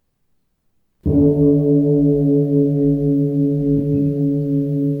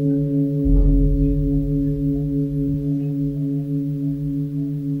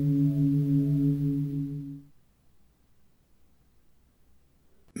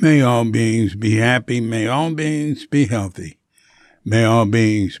May all beings be happy. May all beings be healthy. May all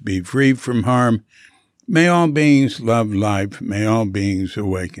beings be free from harm. May all beings love life. May all beings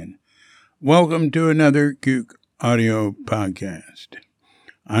awaken. Welcome to another Cuke Audio Podcast.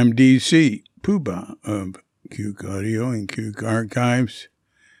 I'm DC Poobah of Cuke Audio and Cuke Archives,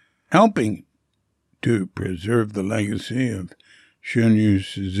 helping to preserve the legacy of Shunryu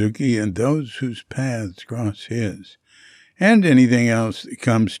Suzuki and those whose paths cross his, and anything else that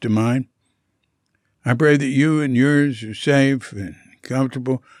comes to mind. I pray that you and yours are safe and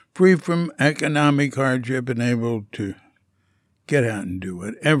comfortable, free from economic hardship, and able to get out and do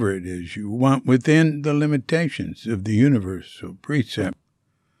whatever it is you want within the limitations of the universal precept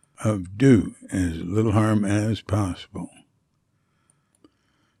of do as little harm as possible.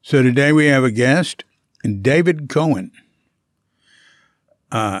 So today we have a guest, David Cohen.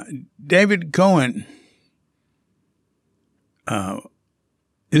 David Cohen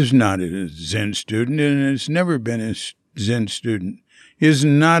is not a Zen student and has never been a Zen student. He is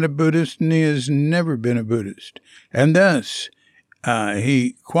not a Buddhist and he has never been a Buddhist. And thus,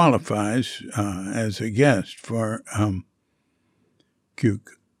 he qualifies as a guest for Cuke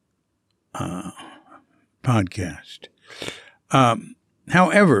podcast.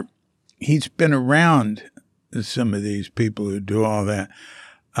 However, he's been around some of these people who do all that.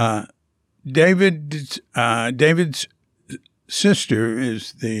 David's sister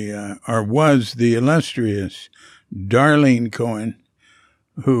is was the illustrious Darleen Cohen,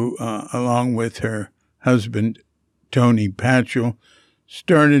 who, along with her husband, Tony Patchell,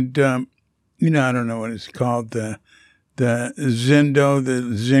 started, I don't know what it's called, the Zendo,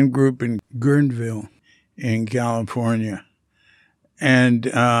 the Zen group in Guerneville in California. And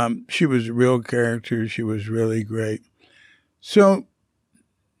she was a real character. She was really great. So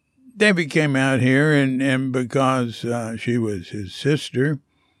David came out here, and because she was his sister,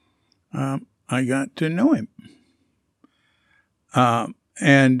 I got to know him.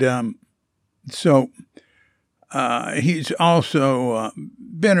 So he's also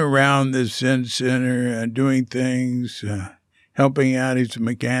been around the Zen Center doing things, helping out. He's a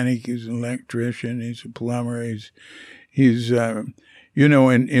mechanic, he's an electrician, he's a plumber, he's in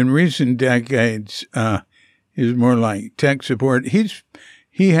recent decades, he's more like tech support.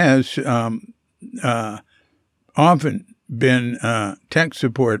 He has often been tech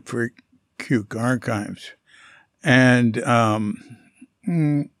support for Cuke Archives and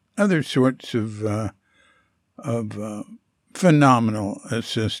other sorts of phenomenal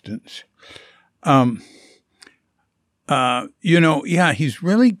assistance. He's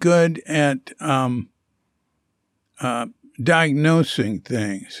really good at diagnosing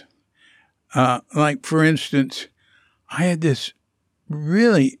things. Like, for instance, I had this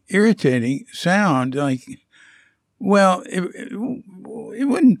really irritating sound. It wasn't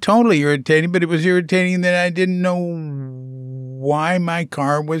totally irritating, but it was irritating that I didn't know why my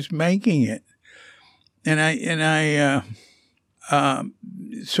car was making it. I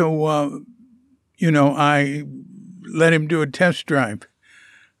let him do a test drive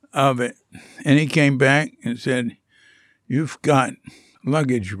of it. And he came back and said, "You've got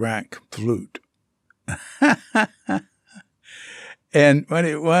luggage rack flute." And what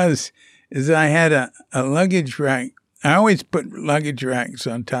it was is I had a luggage rack. I always put luggage racks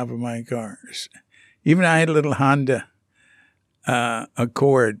on top of my cars. Even I had a little Honda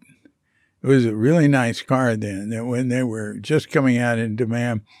Accord. It was a really nice car then, when they were just coming out in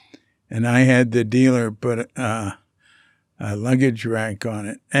demand. And I had the dealer put a luggage rack on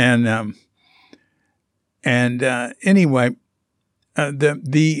it. Anyway, this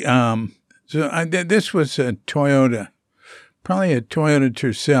was a Toyota. Probably a Toyota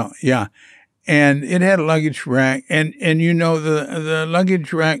Tercel, yeah. And it had a luggage rack. And the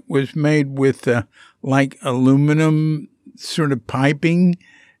luggage rack was made with like aluminum sort of piping.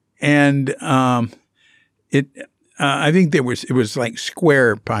 And I think it was like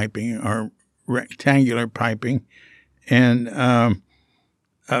square piping or rectangular piping. And the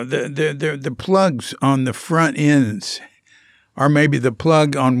plugs on the front ends, or maybe the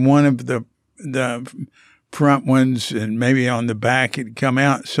plug on one of the front ones, and maybe on the back it'd come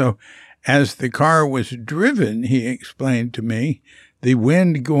out. So as the car was driven, he explained to me, the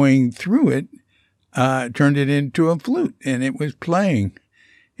wind going through it turned it into a flute, and it was playing.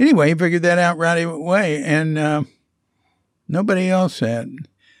 Anyway, he figured that out right away, and nobody else had.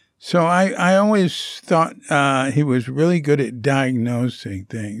 So I always thought he was really good at diagnosing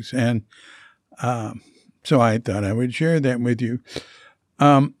things, and so I thought I would share that with you.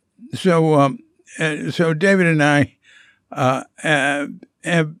 So David and I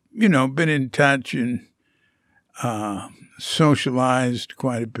have been in touch, and socialized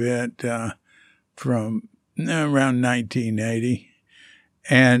quite a bit from around 1980.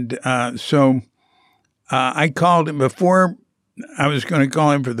 And so I called him before I was going to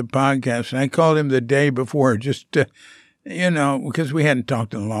call him for the podcast. And I called him the day before just to, because we hadn't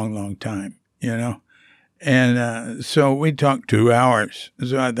talked in a long, long time, And so we talked 2 hours.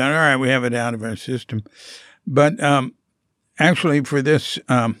 So I thought, all right, we have it out of our system. But actually, for this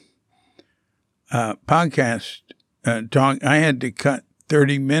podcast talk, I had to cut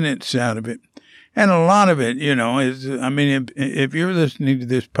 30 minutes out of it. And a lot of it, is, if you're listening to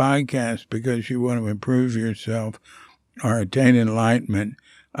this podcast because you want to improve yourself or attain enlightenment,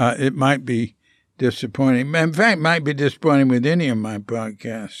 it might be disappointing. In fact, it might be disappointing with any of my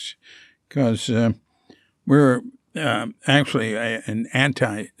podcasts because we're actually an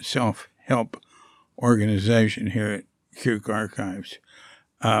anti-self-help organization here at Cuke Archives.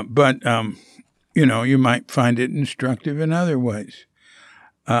 But you might find it instructive in other ways.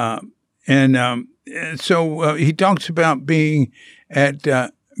 So he talks about being at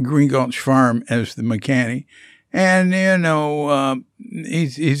Green Gulch Farm as the mechanic. And,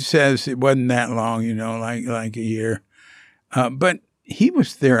 he says it wasn't that long, like a year. But he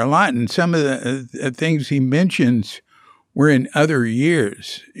was there a lot. And some of the things he mentions were in other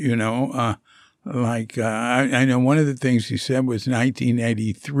years, I know one of the things he said was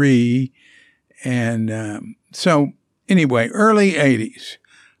 1983. And so anyway, early 80s,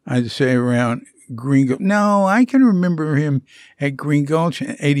 I'd say around Green Gulch. No, I can remember him at Green Gulch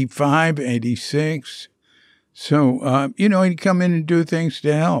in 85, 86. So, he'd come in and do things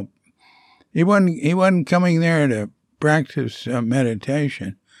to help. He wasn't coming there to practice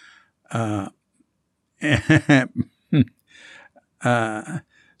meditation. He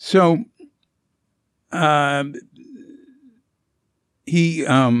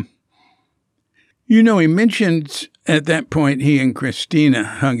mentions at that point he and Christina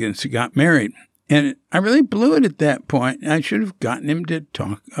Huggins got married. And I really blew it at that point. I should have gotten him to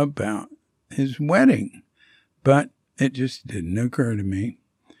talk about his wedding. But it just didn't occur to me.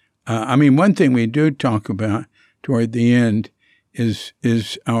 One thing we do talk about toward the end is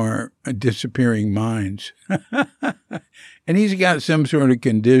our disappearing minds. And he's got some sort of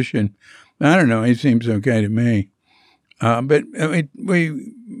condition. I don't know. He seems okay to me. But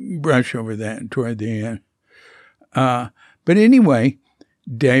we brush over that toward the end. But anyway,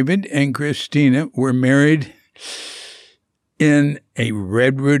 David and Christina were married in a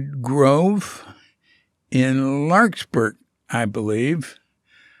redwood grove in Larkspur, I believe.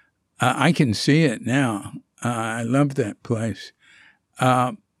 I can see it now. I love that place.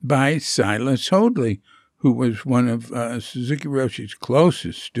 By Silas Hoadley, who was one of Suzuki Roshi's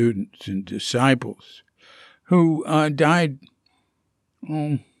closest students and disciples, who died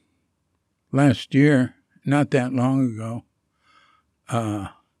last year, not that long ago,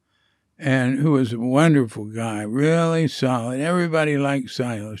 and who was a wonderful guy, really solid. Everybody liked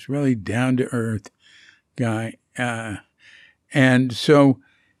Silas, really down-to-earth guy. And so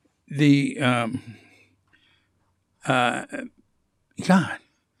God,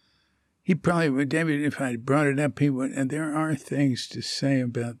 he probably would, David, if I brought it up, he would, and there are things to say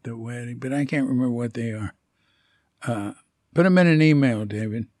about the wedding, but I can't remember what they are. Put them in an email,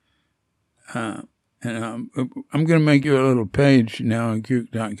 David. And I'm going to make you a little page now on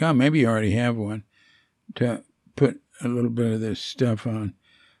Cuke.com. Maybe you already have one to put a little bit of this stuff on.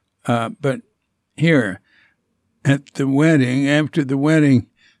 But here, at the wedding, after the wedding,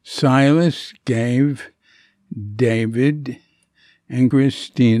 Silas gave David and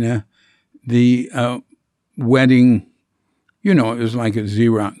Christina the wedding, it was like a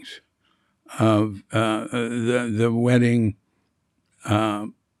Xerox of the wedding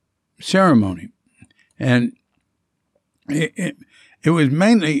ceremony. And it was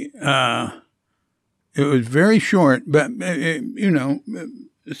mainly, it was very short, but,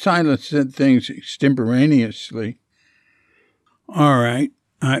 Silas said things extemporaneously. All right.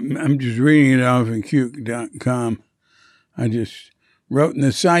 I'm just reading it off in Cuke.com. I just wrote in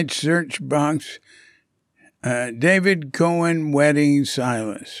the site search box, David Cohen wedding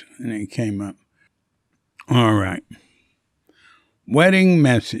Silas, and it came up. All right. Wedding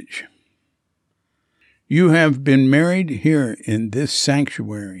message. You have been married here in this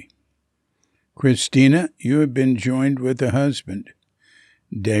sanctuary. Christina, you have been joined with a husband.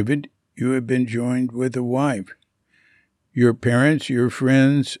 David, you have been joined with a wife. Your parents, your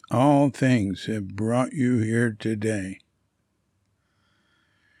friends, all things have brought you here today.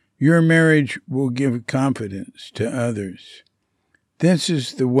 Your marriage will give confidence to others. This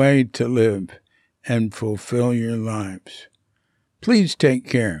is the way to live and fulfill your lives. Please take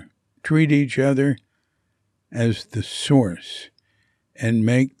care. Treat each other as the source and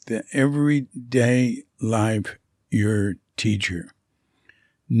make the everyday life your teacher.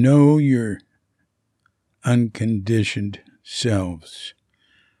 Know your unconditioned selves.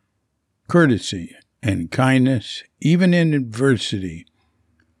 Courtesy and kindness, even in adversity,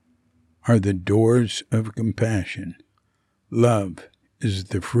 are the doors of compassion. Love is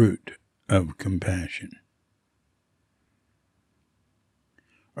the fruit of compassion.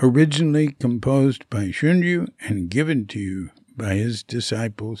 Originally composed by Shunryu and given to you by his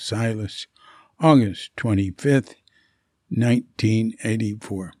disciple Silas, August 25th,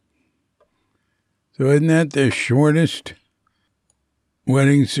 1984. So isn't that the shortest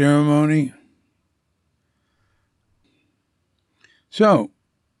wedding ceremony? So,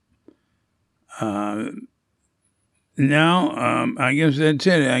 now, I guess that's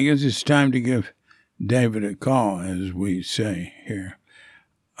it. I guess it's time to give David a call, as we say here.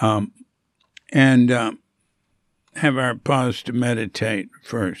 And have our pause to meditate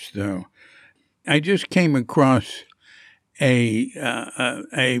first, though. I just came across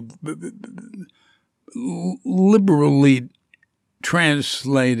a liberally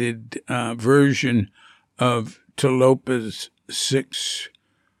translated version of Talopa's 6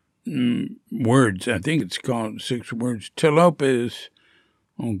 words. I think it's called 6 words. Talopa is,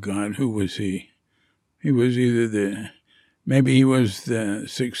 oh God, who was he? He was either maybe he was the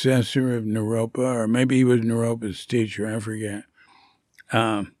successor of Naropa, or maybe he was Naropa's teacher, I forget.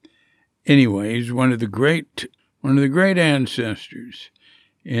 Anyway, he's one of the great ancestors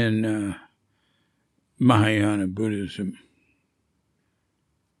in Mahayana Buddhism.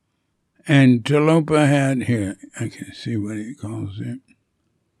 And Talopa had, here, I can see what he calls it.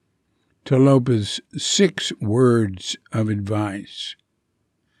 Talopa's 6 words of advice.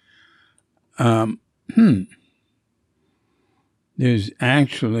 There's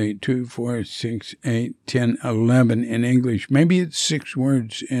actually 2, 4, 6, 8, 10, 11 in English. Maybe it's 6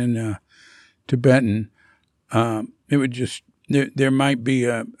 words in Tibetan. It would just, there might be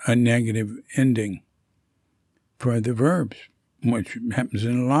a negative ending for the verbs, which happens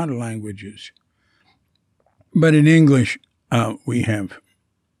in a lot of languages. But in English, we have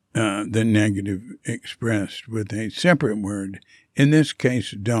the negative expressed with a separate word. In this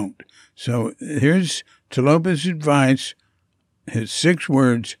case, don't. So here's Talopa's advice, his 6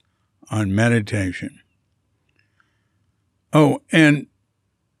 words on meditation. Oh, and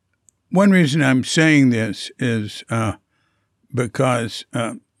one reason I'm saying this is because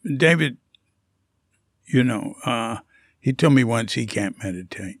David, he told me once he can't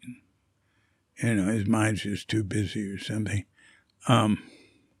meditate. His mind's just too busy or something. Of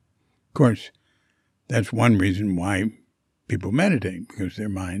course, that's one reason why people meditate, because their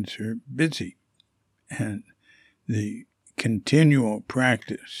minds are busy. And the continual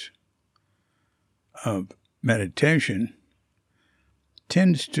practice of meditation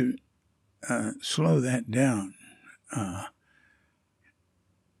tends to slow that down,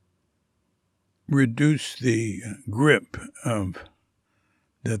 reduce the grip of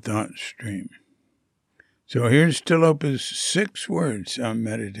the thought stream. So here's Talopa's 6 words on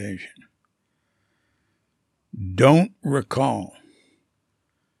meditation. Don't recall.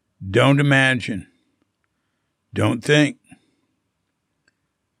 Don't imagine. Don't think.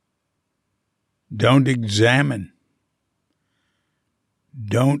 Don't examine.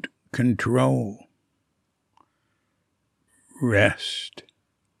 Don't control. Rest.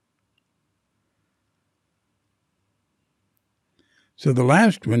 So the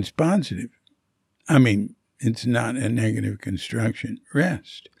last one's positive. I mean, it's not a negative construction.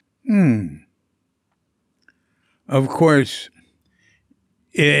 Rest. Of course,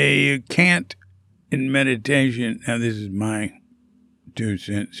 you can't, in meditation, now this is my 2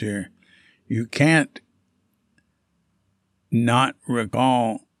 cents here, you can't not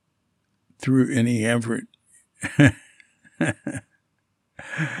recall through any effort.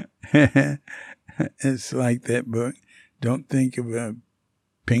 It's like that book, Don't Think of a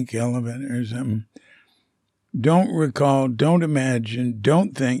Pink Elephant or something. Don't recall, don't imagine,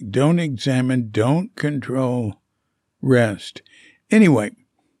 don't think, don't examine, don't control, rest. Anyway,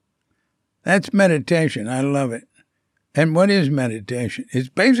 that's meditation. I love it. And what is meditation? It's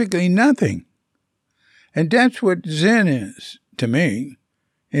basically nothing. And that's what Zen is to me.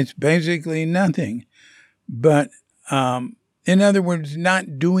 It's basically nothing. But in other words,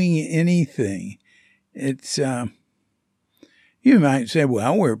 not doing anything. It's, you might say,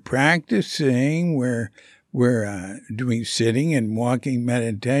 well, we're practicing, we're doing sitting and walking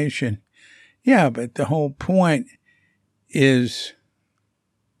meditation. Yeah, but the whole point is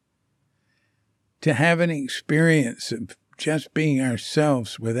to have an experience of just being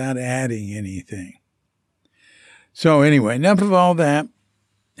ourselves without adding anything. So anyway, enough of all that.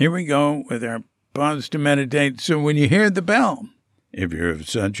 Here we go with our pause to meditate. So when you hear the bell, if you're of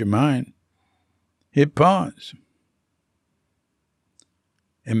such a mind, hit pause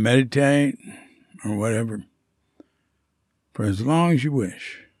and meditate or whatever for as long as you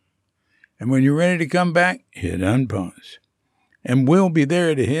wish. And when you're ready to come back, hit unpause. And we'll be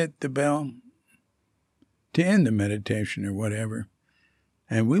there to hit the bell to end the meditation or whatever.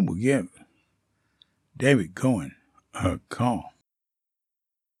 And we will give David Cohen a call.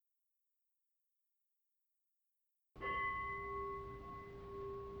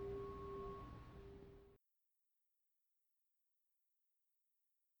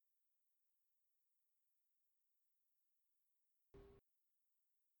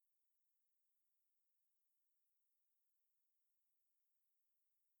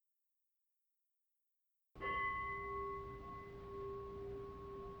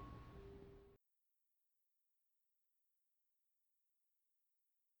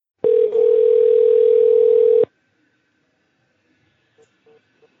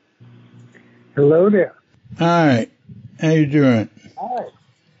 Hello there. Hi. How you doing? Hi.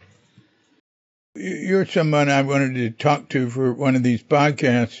 You're someone I wanted to talk to for one of these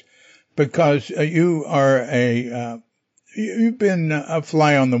podcasts because you are you've been a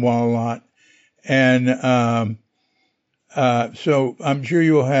fly on the wall a lot. And so I'm sure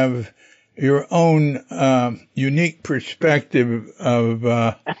you'll have your own unique perspective of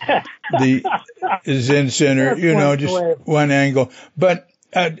the Zen Center, just one angle. But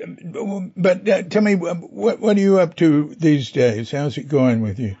tell me, what are you up to these days? How's it going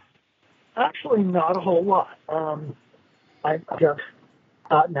with you? Actually, not a whole lot. I've just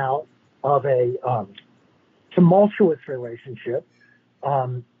gotten out of a tumultuous relationship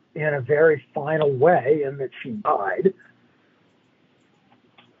in a very final way in that she died.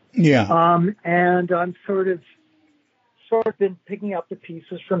 Yeah. And I'm sort of been picking up the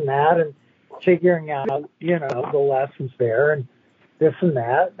pieces from that and figuring out, the lessons there and this and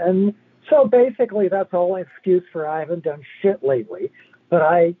that. And so basically that's all an excuse for I haven't done shit lately. But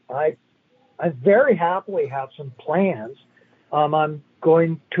I very happily have some plans. I'm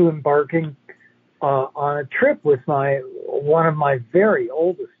going to embarking on a trip with one of my very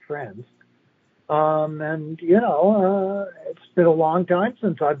oldest friends. And, it's been a long time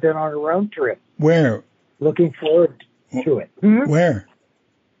since I've been on a road trip. Where? Looking forward to it. Where?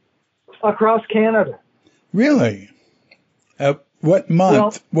 Across Canada. Really? What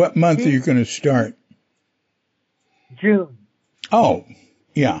month? What month are you going to start? June. Oh,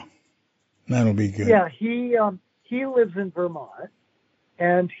 yeah. That'll be good. Yeah, he lives in Vermont,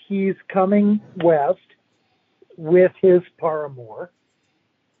 and he's coming west with his paramour,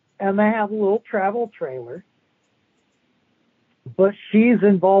 and they have a little travel trailer, but she's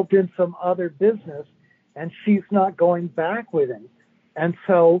involved in some other business, and she's not going back with him. And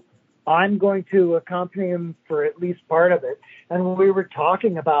so I'm going to accompany him for at least part of it. And we were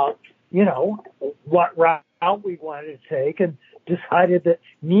talking about, what route we wanted to take, and decided that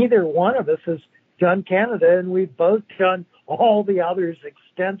neither one of us has done Canada, and we've both done all the others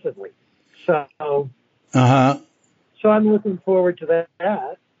extensively. So, so I'm looking forward to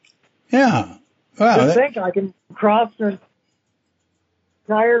that. Yeah. Well, I think I can cross the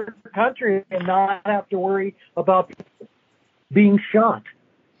entire country and not have to worry about being shot.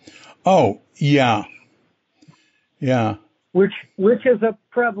 Oh, yeah. Yeah. Which is a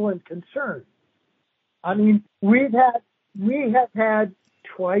prevalent concern. I mean, we have had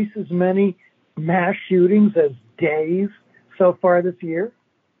twice as many mass shootings as days so far this year.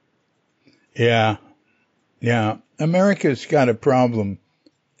 Yeah. Yeah. America's got a problem.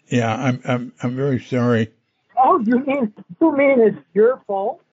 Yeah, I'm very sorry. Oh, you mean it's your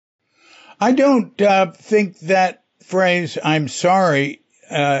fault? I don't think that phrase "I'm sorry"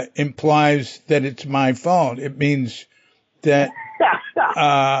 implies that it's my fault. It means that,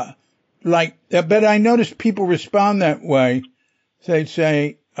 but I notice people respond that way. They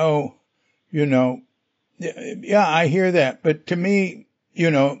say, "Oh, yeah, I hear that." But to me,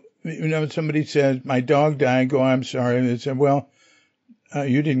 somebody says my dog died. I go, "I'm sorry." They say, "Well,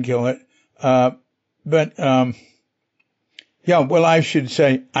 you didn't kill it." Yeah, well, I should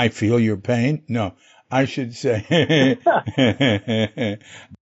say, I feel your pain. No, I should say,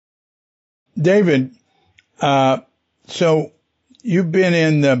 David, so you've been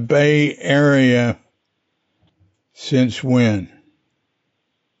in the Bay Area since when?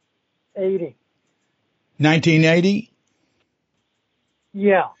 80. 1980?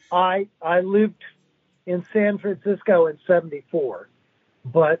 Yeah, I lived in San Francisco in 74,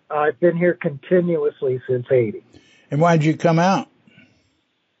 but I've been here continuously since 80. And why'd you come out?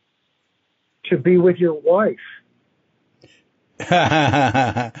 To be with your wife.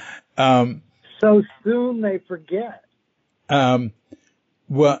 So soon they forget.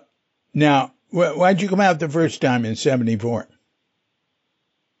 Well, now, why'd you come out the first time in 74?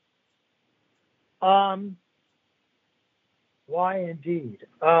 Why indeed?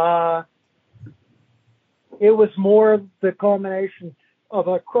 It was more the culmination of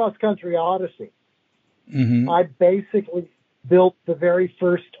a cross-country odyssey. Mm-hmm. I basically built the very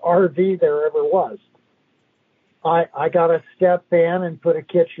first RV there ever was. I got a step van and put a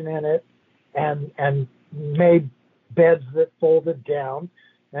kitchen in it and made beds that folded down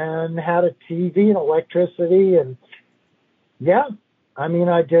and had a TV and electricity and yeah, I mean,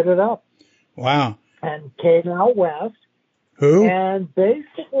 I did it up. Wow. And came out west. Who? And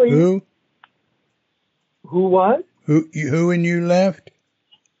basically. Who? Who was? Who and you left?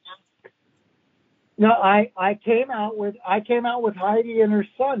 No, I came out with Heidi and her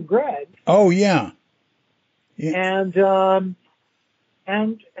son, Greg. Oh, yeah. Yeah.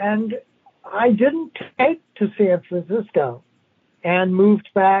 And I didn't take to San Francisco and moved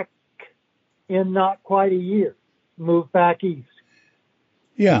back in not quite a year. Moved back east.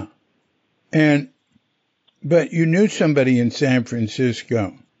 Yeah. But you knew somebody in San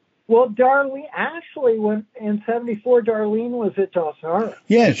Francisco. Well, Darleen, actually, when in 74, Darleen was at Tassara.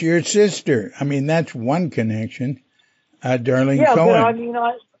 Yes, your sister. I mean, that's one connection. Darleen Cohen. Yeah, but I mean,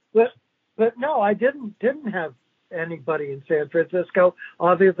 but no, I didn't have anybody in San Francisco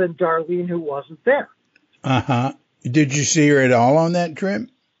other than Darleen, who wasn't there. Uh-huh. Did you see her at all on that trip?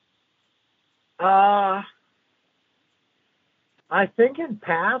 I think in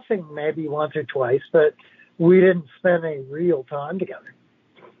passing maybe once or twice, but we didn't spend any real time together.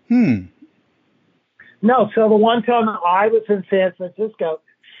 No, so the one time I was in San Francisco,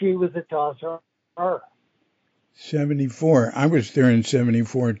 she was at Tassara. 74. I was there in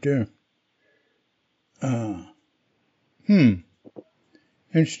 74 too.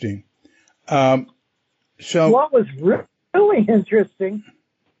 Interesting. So what was really interesting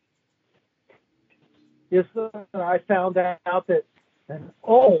is that I found out that an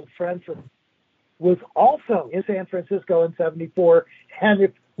old friend was also in San Francisco in 74, and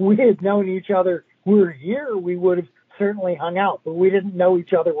if we had known each other were here, we would have certainly hung out, but we didn't know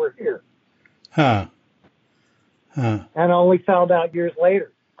each other were here. Huh. And only found out years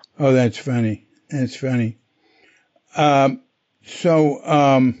later. Oh, that's funny. That's funny. Now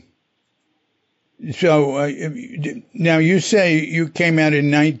you say you came out in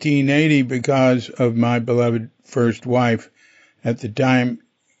 1980 because of My Beloved First Wife at the time.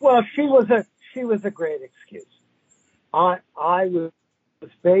 Well, she was a great excuse. I was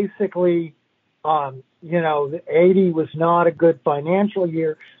basically, the 80 was not a good financial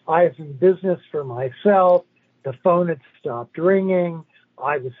year. I was in business for myself. The phone had stopped ringing.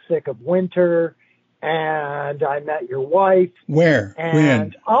 I was sick of winter, and I met your wife. Where?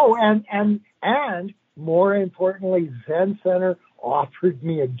 And, when? Oh, and more importantly, Zen Center offered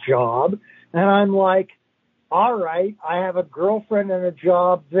me a job, and I'm like, all right, I have a girlfriend and a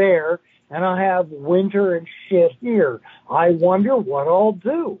job there, and I have winter and shit here. I wonder what I'll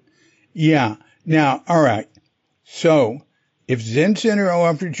do. Yeah. Now, all right. So, if Zen Center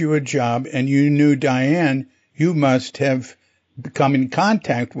offered you a job and you knew Diane, you must have come in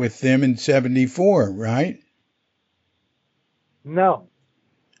contact with them in 74, right? No.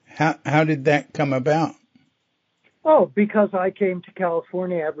 How did that come about? Oh, because I came to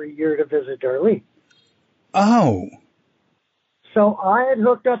California every year to visit Darleen. Oh. So I had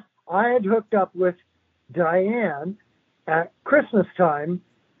hooked up with Diane at Christmas time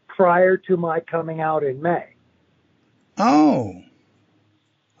prior to my coming out in May. Oh.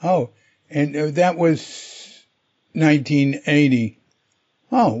 And that was 1980.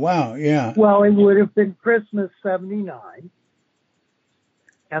 Oh, wow, yeah. Well, it would have been Christmas 79,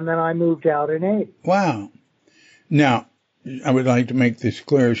 and then I moved out in 80. Wow. Now, I would like to make this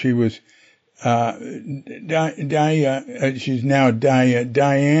clear. She was she's now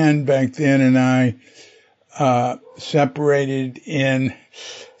Diane back then, and I separated in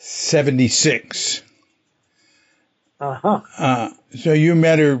 76. So you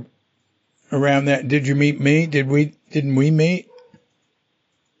met her around that. Did you meet me? Didn't we meet?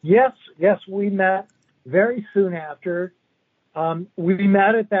 Yes, we met very soon after. We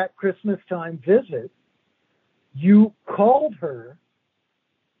met at that Christmas time visit. You called her,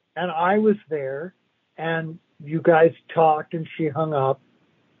 and I was there, and you guys talked, and she hung up,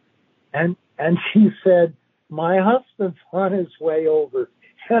 and she said, "My husband's on his way over,"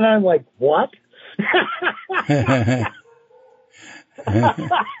 and I'm like, "What?"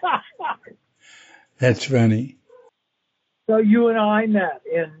 That's funny. So you and I met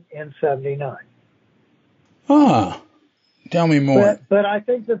in 79. Tell me more. But I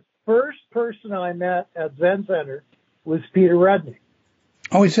think the first person I met at Zen Center was Peter Rudnick.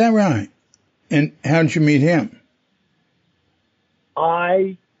 Oh, is that right? And how did you meet him?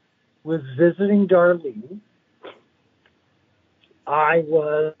 I was visiting Darleen. I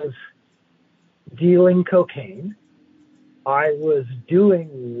was dealing cocaine. I was doing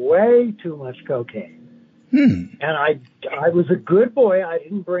way too much cocaine. And I was a good boy. I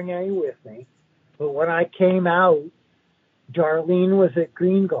didn't bring any with me. But when I came out, Darleen was at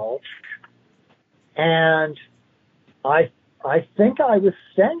Green Gulch. And I think I was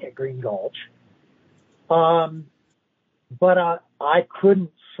staying at Green Gulch. But I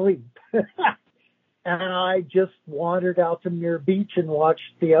couldn't sleep. And I just wandered out to Muir Beach and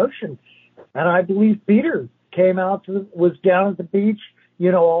watched the ocean. And I believe Peter came out, was down at the beach,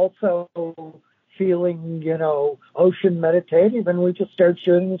 also feeling, ocean meditative, and we just started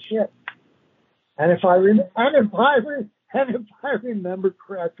shooting the shit. And if I remember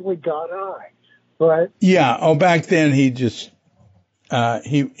correctly, got high. But yeah, back then he just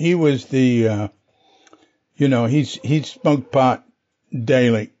he was the he smoked pot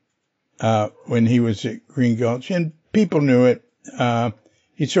daily when he was at Green Gulch, and people knew it.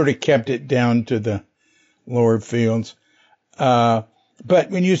 He sort of kept it down to the lower fields.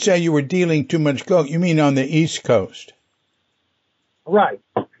 But when you say you were dealing too much coke, you mean on the East Coast? Right.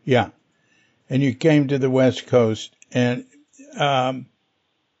 Yeah. And you came to the West Coast, and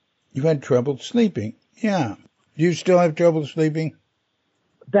you had trouble sleeping. Yeah. Do you still have trouble sleeping?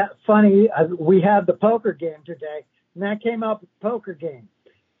 That's funny. We had the poker game today, and that came up with the poker game.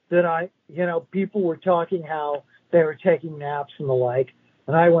 That people were talking how they were taking naps and the like.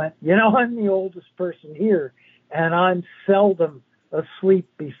 And I went, I'm the oldest person here, and I'm seldom asleep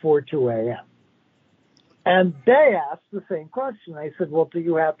before 2 a.m. And they asked the same question. They said, well, do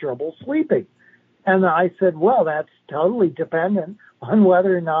you have trouble sleeping? And I said, well, that's totally dependent on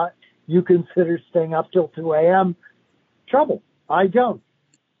whether or not you consider staying up till 2 a.m. trouble. I don't.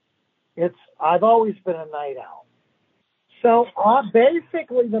 I've always been a night owl. So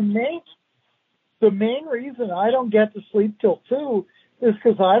basically the main reason I don't get to sleep till 2 is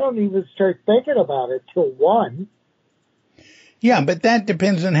because I don't even start thinking about it till 1. Yeah, but that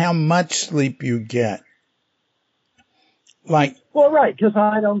depends on how much sleep you get. Well, right, because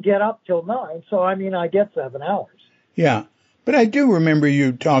I don't get up till 9, so I get 7 hours. Yeah, but I do remember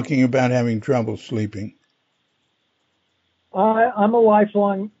you talking about having trouble sleeping. I'm a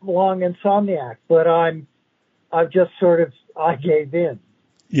lifelong insomniac, but I've just I gave in.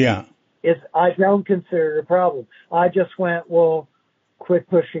 Yeah. I don't consider it a problem. I just went, well, quit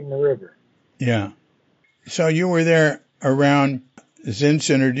pushing the river. Yeah. So you were there around Zen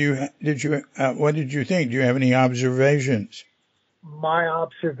Center. What did you think? Do you have any observations? My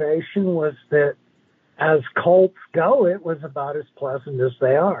observation was that as cults go, it was about as pleasant as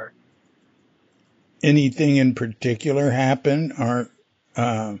they are. Anything in particular happen or?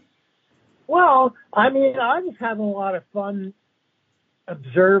 Well, I was having a lot of fun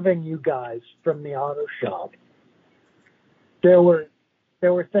observing you guys from the auto shop. There were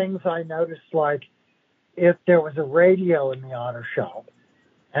things I noticed, like if there was a radio in the auto shop,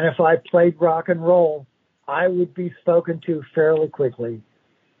 and if I played rock and roll, I would be spoken to fairly quickly,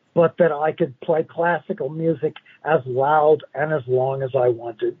 but that I could play classical music as loud and as long as I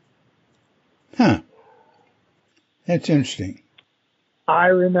wanted. Huh. That's interesting. I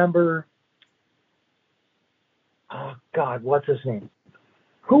remember, oh God, what's his name?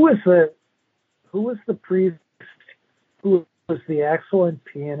 Who was the priest who was the excellent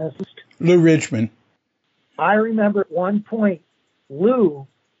pianist? Lou Richmond. I remember at one point, Lou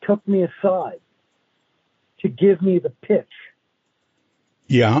took me aside to give me the pitch.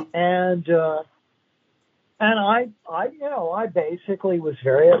 Yeah. And I basically was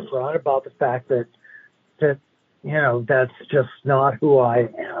very upfront about the fact that that's just not who I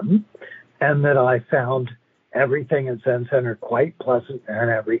am, and that I found everything in Zen Center quite pleasant and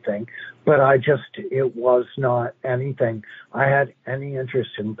everything, but it was not anything I had any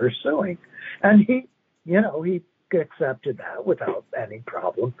interest in pursuing. And he accepted that without any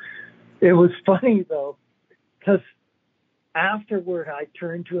problem. It was funny though, because afterward I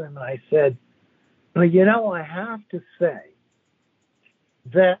turned to him and I said, well, I have to say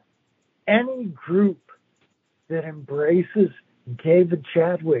that any group that embraces David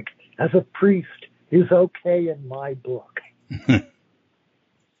Chadwick as a priest is okay in my book.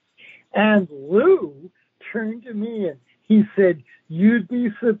 And Lou turned to me and he said, you'd be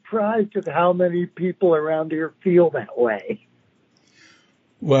surprised at how many people around here feel that way.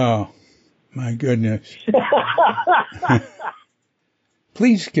 Wow. My goodness.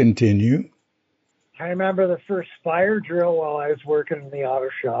 Please continue. I remember the first fire drill while I was working in the auto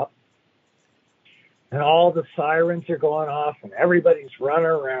shop. And all the sirens are going off and everybody's running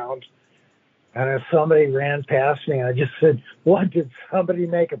around. And if somebody ran past me, I just said, what, did somebody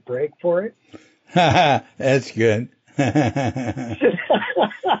make a break for it? That's good. Did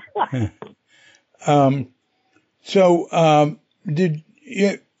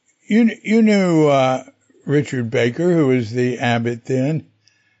you knew Richard Baker, who was the abbot then?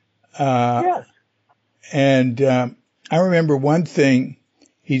 Yes. And I remember one thing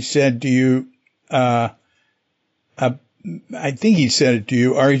he said to you. I think he said it to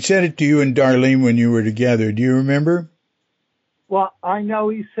you, or he said it to you and Darleen when you were together. Do you remember? Well, I know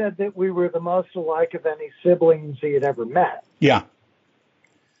he said that we were the most alike of any siblings he had ever met. Yeah.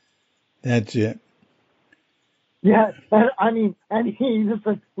 That's it. Yeah, and he just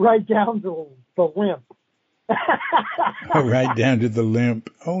went right down to the limp. Oh, right down to the limp.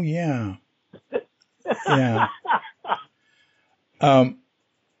 Oh, yeah. Yeah.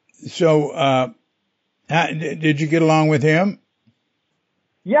 Did you get along with him?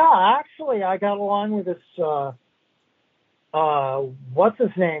 Yeah, actually, I got along with his, what's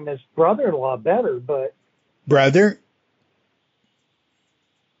his name, his brother-in-law better, but... Brother?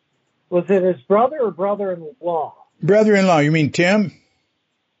 Was it his brother or brother-in-law? Brother-in-law, you mean Tim?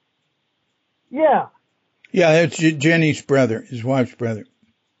 Yeah. Yeah, that's Jenny's brother, his wife's brother.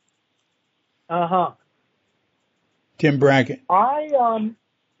 Uh-huh. Tim Brackett. I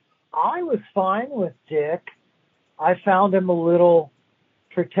was fine with Dick. I found him a little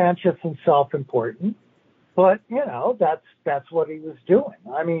pretentious and self-important, but that's what he was doing.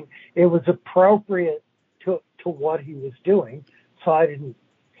 I mean, it was appropriate to what he was doing, so I didn't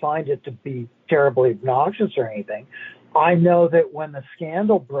find it to be terribly obnoxious or anything. I know that when the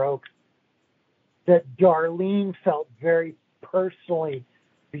scandal broke, that Darleen felt very personally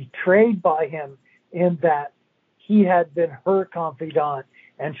betrayed by him in that he had been her confidant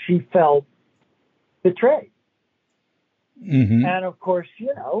and she felt betrayed. Mm-hmm. And of course,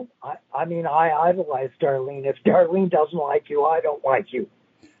 I idolize Darleen. If Darleen doesn't like you, I don't like you.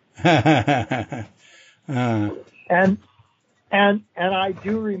 And I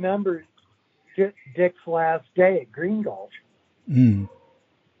do remember Dick's last day at Green Gulch. Mm.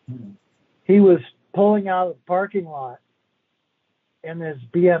 He was pulling out of the parking lot in his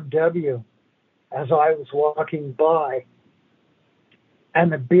BMW as I was walking by,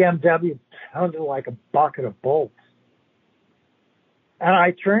 and the BMW sounded like a bucket of bolts. And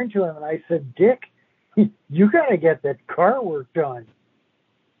I turned to him and I said, Dick, you got to get that car work done.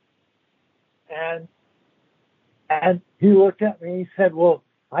 And he looked at me and he said, well,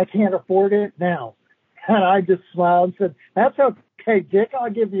 I can't afford it now. And I just smiled and said, that's okay, Dick. I'll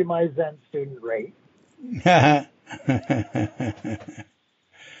give you my Zen student rate.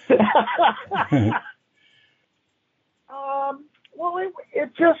 Well,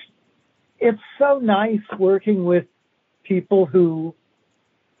 it's so nice working with people who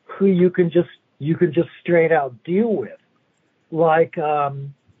you can just straight out deal with. Like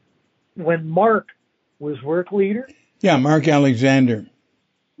when Mark was work leader. Yeah, Mark Alexander.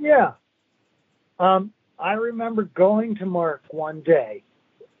 Yeah. I remember going to Mark one day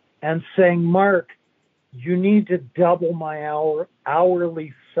and saying, Mark, you need to double my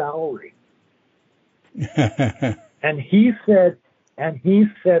hourly salary. And he said,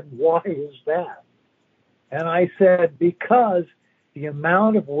 why is that? And I said, because the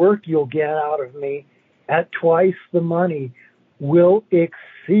amount of work you'll get out of me at twice the money will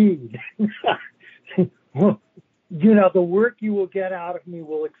exceed. The work you will get out of me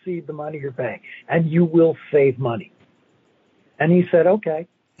will exceed the money you're paying, and you will save money. And he said, okay.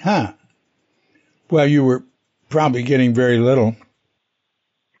 Huh. Well, you were probably getting very little.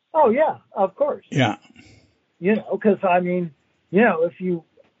 Oh, yeah, of course. Yeah. Because, if you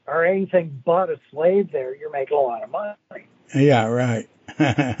are anything but a slave there, you're making a lot of money. Yeah, right.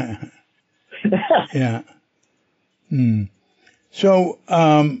 Yeah. Hmm. So,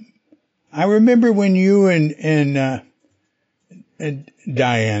 I remember when you and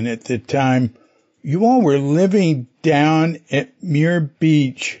Diane at the time, you all were living down at Muir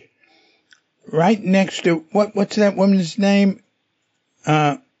Beach, right next to, what's that woman's name?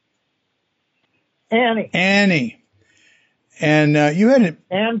 Annie. And you had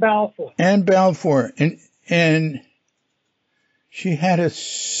Ann Balfour. Ann Balfour, and she had a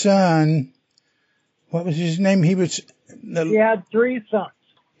son. What was his name? She had 3 sons.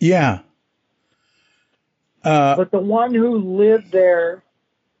 Yeah. But the one who lived there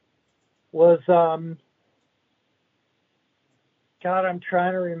was, God, I'm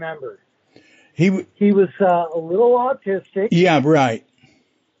trying to remember. He was a little autistic. Yeah, right.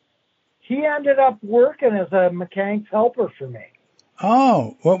 he ended up working as a mechanic's helper for me.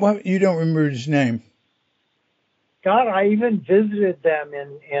 Oh, what? You don't remember his name? God, I even visited them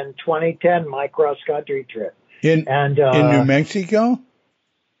in 2010, my cross-country trip. In New Mexico?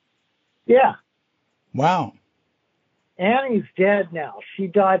 Yeah. Wow. Annie's dead now. She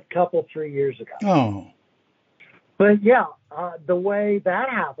died 3 years ago. Oh. But yeah, the way that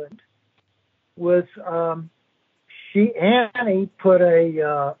happened was Annie put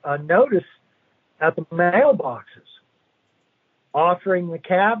a notice at the mailboxes offering the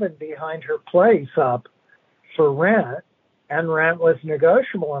cabin behind her place up for rent, and rent was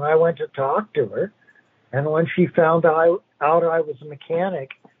negotiable. And I went to talk to her, and when she found out I was a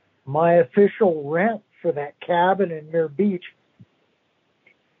mechanic, my official rent for that cabin in Muir Beach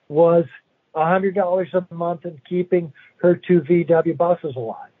was $100 a month and keeping her 2 VW buses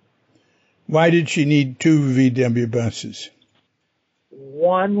alive. Why did she need 2 VW buses?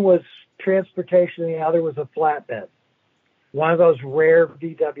 One was transportation, and the other was a flatbed. One of those rare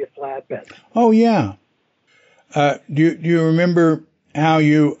VW flatbeds. Oh, yeah. Do you remember how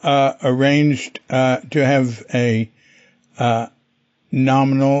you arranged to have a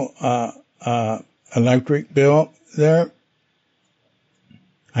nominal electric bill there?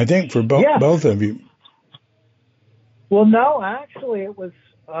 I think for both of you. Well, no, actually, it was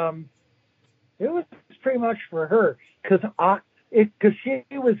pretty much for her because she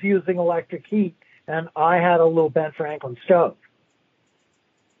was using electric heat and I had a little Ben Franklin stove.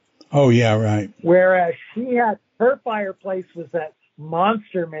 Oh yeah, right. Whereas her fireplace was that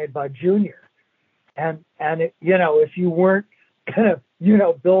monster made by Junior, and it, if you weren't gonna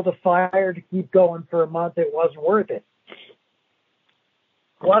build a fire to keep going for a month, it wasn't worth it.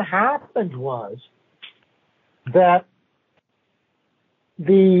 What happened was that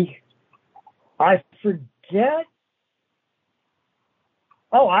I forget.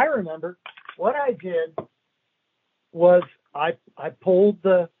 Oh, I remember. What I did was I pulled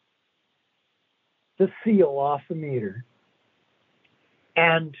the seal off the meter.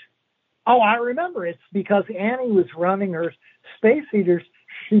 And, I remember. It's because Annie was running her space heaters.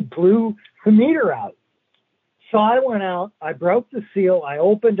 She blew the meter out. So I went out, I broke the seal, I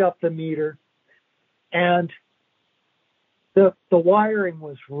opened up the meter, and the wiring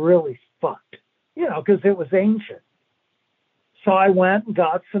was really fucked, because it was ancient. So I went and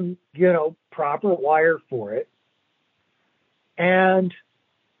got some, proper wire for it. And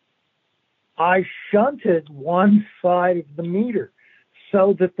I shunted one side of the meter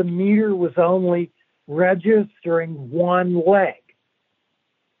so that the meter was only registering one leg.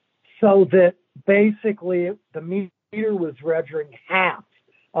 So that basically the meter was registering half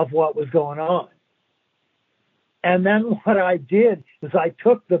of what was going on. And then what I did is I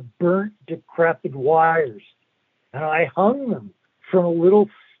took the burnt, decrepit wires and I hung them from a little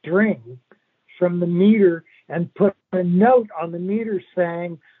string from the meter and put a note on the meter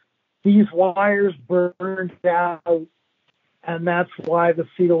saying, these wires burned out, and that's why the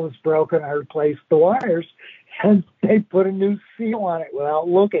seal was broken. I replaced the wires, and they put a new seal on it without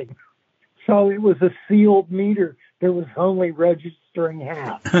looking. So it was a sealed meter. There was only registering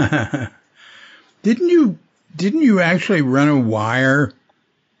half. Didn't you actually run a wire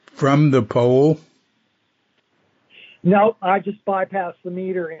from the pole? No, I just bypassed the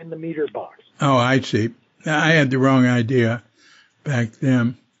meter in the meter box. Oh, I see. I had the wrong idea back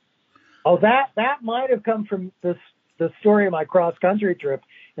then. Oh, that might have come from the story of my cross-country trip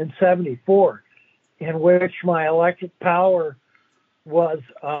in 74, in which my electric power was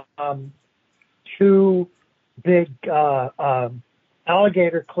 2 big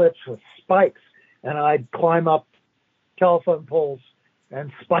alligator clips with spikes, and I'd climb up telephone poles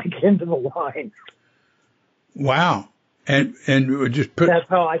and spike into the line. Wow. And just put. That's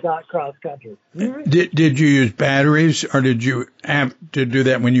how I got cross country. Mm-hmm. Did you use batteries, or did you have to do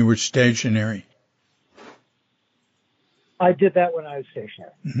that when you were stationary? I did that when I was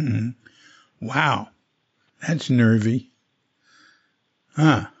stationary. Mm-hmm. Wow, that's nervy.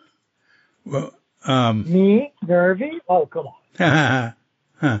 Huh. Well, me nervy? Oh, come on.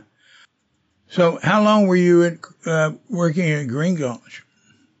 Huh. So, how long were you working at Green Gulch?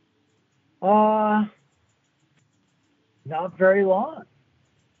 Not very long,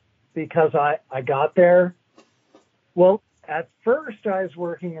 because I got there. Well, at first I was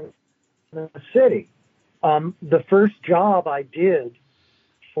working in the city. The first job I did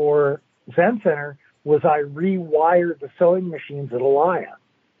for Zen Center was I rewired the sewing machines at Alaya.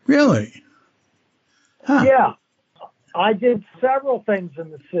 Really? Huh. Yeah. I did several things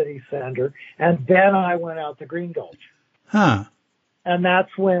in the city center, and then I went out to Green Gulch. Huh. And that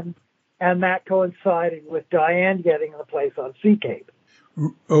coincided with Diane getting the place on Sea Cape.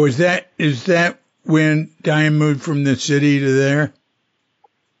 Oh, is that when Diane moved from the city to there?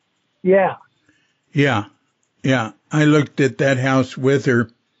 Yeah. Yeah. Yeah. I looked at that house with her,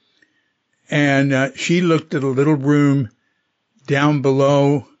 and she looked at a little room down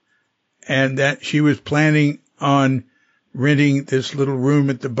below, and that she was planning on renting this little room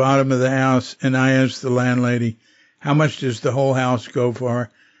at the bottom of the house. And I asked the landlady, how much does the whole house go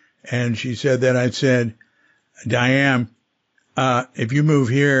for? And she said that. I said, Diane, if you move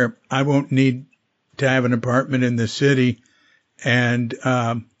here, I won't need to have an apartment in the city. And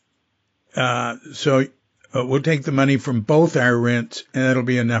so we'll take the money from both our rents, and that'll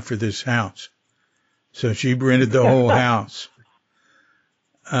be enough for this house. So she rented the whole house.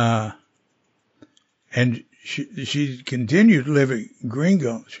 And she continued to live at Green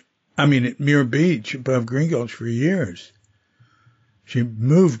Gulch. I mean, at Muir Beach above Green Gulch for years. She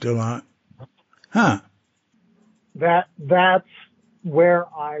moved a lot. Huh. That's where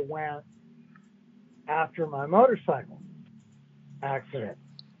I went after my motorcycle accident.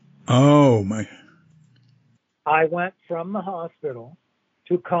 Oh, my. I went from the hospital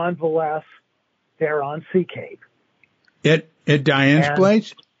to convalesce there on Sea Cape. At Diane's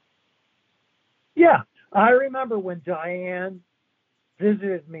place? Yeah. I remember when Diane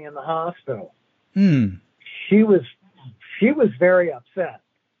visited me in the hospital. She was very upset,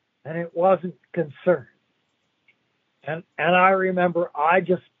 and it wasn't concern. And I remember I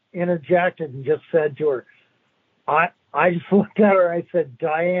just interjected and just said to her, I just looked at her, I said,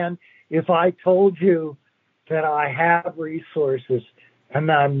 Diane, if I told you that I have resources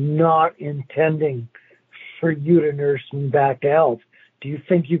and I'm not intending for you to nurse me back to health, do you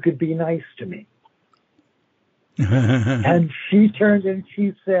think you could be nice to me? And she turned and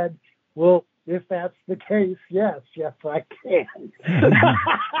she said, well, if that's the case, yes, I can.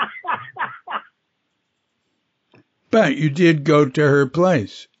 But you did go to her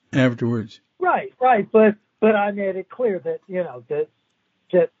place afterwards. Right. But I made it clear that,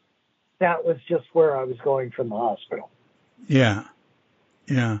 that was just where I was going from the hospital. Yeah.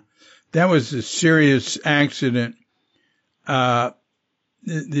 That was a serious accident.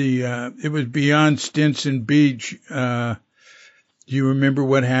 It was beyond Stinson Beach. Do you remember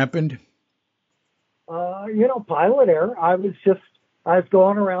what happened? Pilot error. I was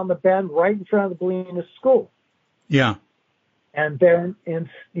going around the bend right in front of the Bolinas School. Yeah. And then, at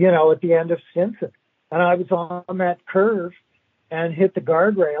the end of Stinson. And I was on that curve and hit the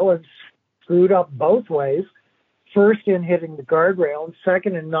guardrail and screwed up both ways. First in hitting the guardrail and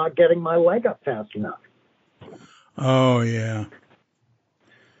second in not getting my leg up fast enough. Oh, yeah.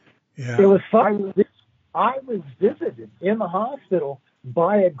 Yeah. It was fun. I was visited in the hospital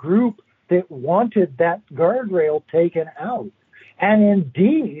by a group that wanted that guardrail taken out. And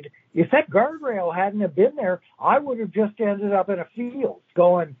indeed, if that guardrail hadn't have been there, I would have just ended up in a field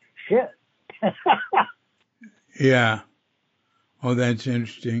going, shit. Yeah. Oh, that's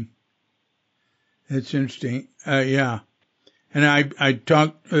interesting. Yeah. And I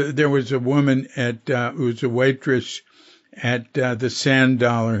talked, there was a woman who was a waitress at the Sand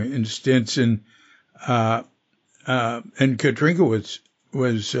Dollar in Stinson, and Katrinka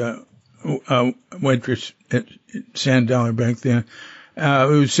was a waitress at Sand Dollar back then,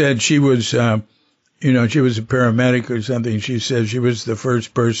 who said she was, she was a paramedic or something. She said she was the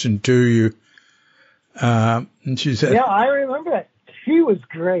first person to you. And she said, yeah, I remember that. She was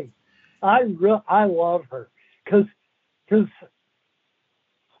great. I love her because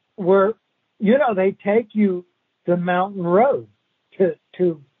they take you the mountain road to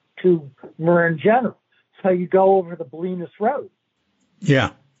Marin General. So you go over the Bolinas Road.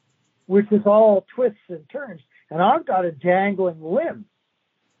 Yeah. Which is all twists and turns. And I've got a dangling limb.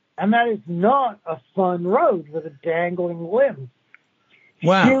 And that is not a fun road with a dangling limb.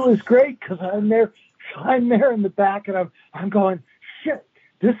 Wow. She was great because I'm there in the back and I'm going, shit,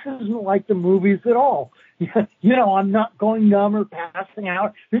 this isn't like the movies at all. I'm not going numb or passing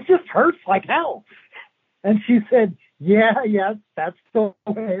out. This just hurts like hell. And she said, yeah, that's the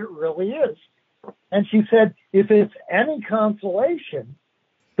way it really is. And she said, if it's any consolation,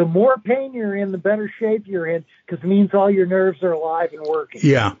 the more pain you're in, the better shape you're in, because it means all your nerves are alive and working.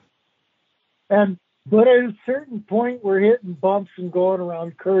 Yeah. But at a certain point, we're hitting bumps and going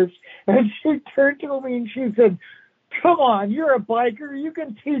around curves. And she turned to me and she said, come on, you're a biker. You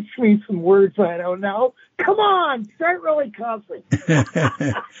can teach me some words I don't know. Come on, start really cussing.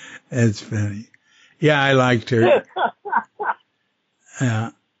 That's funny. Yeah, I liked her.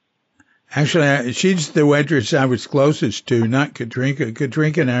 Actually, she's the waitress I was closest to, not Katrinka.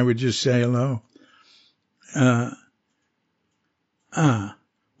 Katrinka and I would just say hello.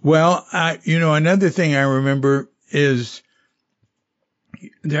 Well, another thing I remember is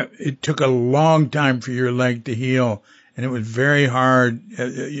it took a long time for your leg to heal, and it was very hard.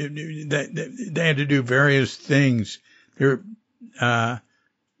 They had to do various things to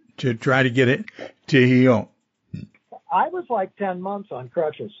try to get it to heal. I was like 10 months on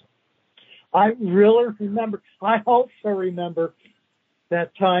crutches. I really remember. I also remember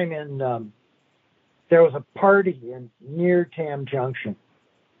that time in there was a party near Tam Junction,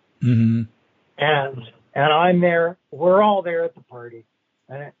 mm-hmm. and I'm there. We're all there at the party,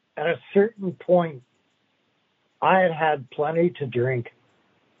 and at a certain point, I had plenty to drink,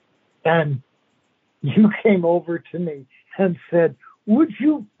 and you came over to me and said, "Would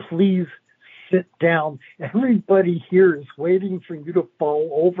you please sit down? Everybody here is waiting for you to fall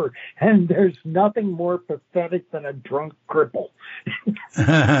over, and there's nothing more pathetic than a drunk cripple."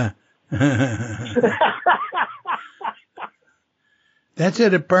 That's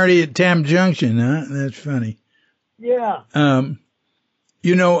at a party at Tam Junction, huh? That's funny. Yeah.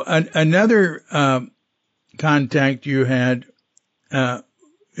 Another contact you had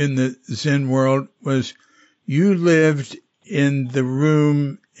in the Zen world was you lived in the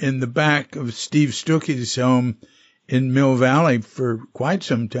room in the back of Steve Stuckey's home in Mill Valley for quite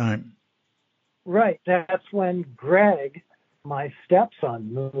some time. Right. That's when Greg, my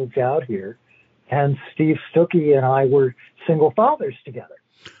stepson, moved out here, and Steve Stuckey and I were single fathers together.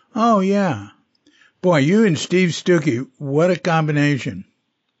 Oh, yeah. Boy, you and Steve Stuckey, what a combination.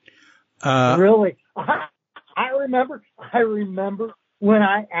 Really? I remember when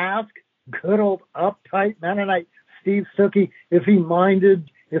I asked good old uptight Mennonite Steve Stuckey if he minded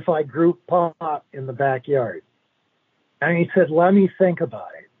if I grew pot in the backyard. And he said, "Let me think about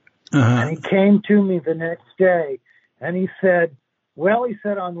it." Uh-huh. And he came to me the next day and he said,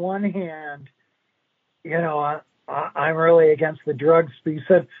 on one hand, I'm really against the drugs. But he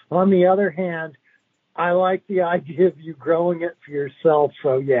said, on the other hand, I like the idea of you growing it for yourself.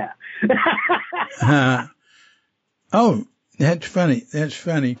 So, yeah. Oh, that's funny. That's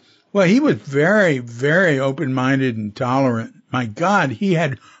funny. Well, he was very, very open-minded and tolerant. My God, he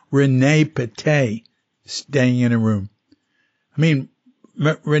had Renee Pate staying in a room. I mean,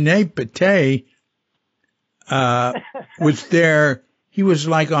 Renee Pate was there. He was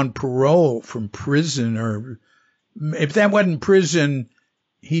like on parole from prison, or if that wasn't prison,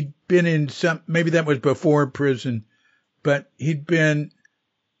 he'd been in maybe that was before prison, but he'd been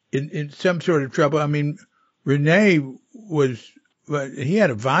in some sort of trouble. I mean, Renee he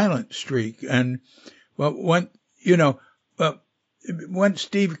had a violent streak. And once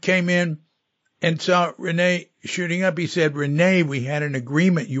Steve came in and saw Renee shooting up, he said, "Renee, we had an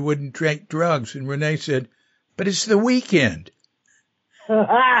agreement you wouldn't take drugs." And Renee said, "But it's the weekend."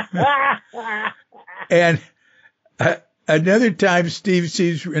 And another time Steve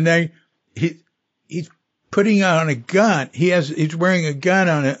sees Renee, he's putting on a gun. He's wearing a gun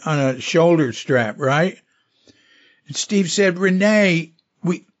on a shoulder strap, right? And Steve said, "Renee,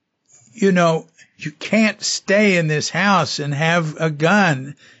 you can't stay in this house and have a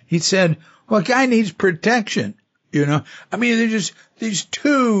gun." He said, "Well, a guy needs protection, I mean, they're just these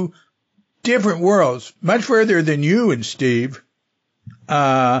two different worlds, much further than you and Steve.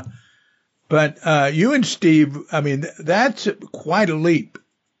 But you and Steve, I mean, that's quite a leap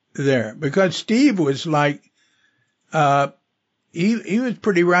there, because Steve was like, he was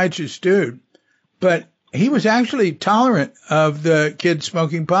pretty righteous dude, but he was actually tolerant of the kids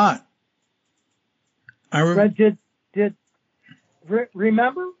smoking pot.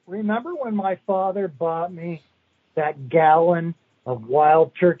 Remember when my father bought me that gallon of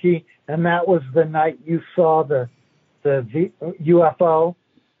wild turkey, and that was the night you saw the UFO?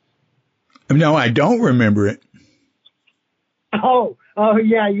 No, I don't remember it. Oh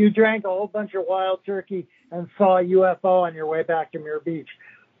yeah, you drank a whole bunch of wild turkey and saw a UFO on your way back to Muir Beach.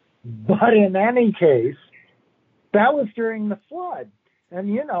 But in any case, that was during the flood, and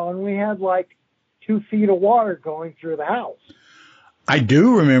we had like 2 feet of water going through the house. I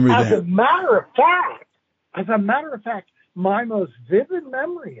do remember that. As a matter of fact, my most vivid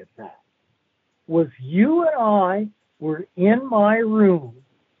memory of that was you and I were in my room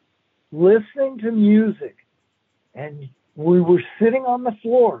listening to music, and we were sitting on the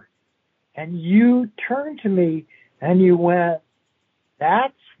floor, and you turned to me and you went,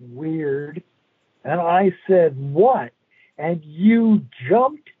 "That's weird." And I said, "What?" And you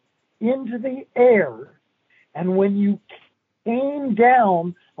jumped into the air, and when you came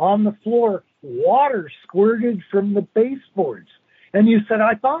down on the floor, water squirted from the baseboards. And you said,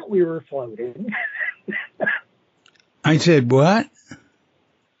 "I thought we were floating." I said, "What?"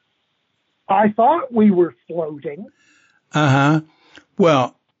 "I thought we were floating."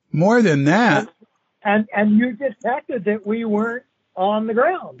 Well, more than that. And you detected that we weren't on the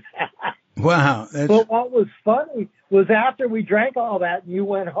ground. Wow. But what was funny was after we drank all that and you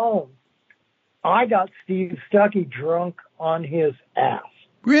went home, I got Steve Stuckey drunk on his ass.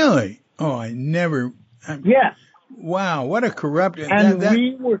 Really? Oh, Yes. Wow, what a corrupt. And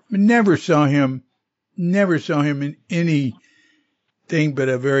we were never saw him in anything but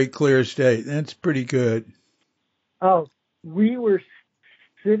a very clear state. That's pretty good. Oh, we were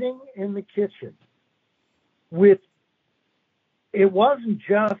sitting in the kitchen with, it wasn't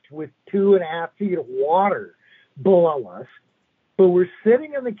just with 2.5 feet of water below us, but we're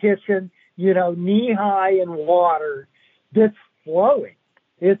sitting in the kitchen, knee high in water that's flowing.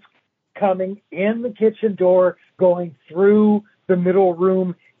 It's coming in the kitchen door, going through the middle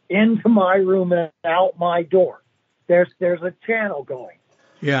room into my room and out my door. There's a channel going.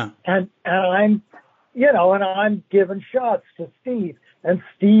 Yeah. And I'm, and I'm giving shots to Steve, and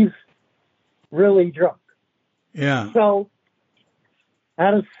Steve's really drunk. Yeah. So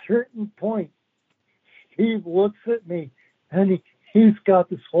at a certain point, Steve looks at me and he's got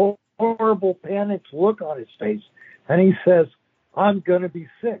this horrible panicked look on his face. And he says, "I'm going to be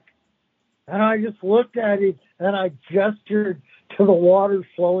sick." And I just looked at him and I gestured to the water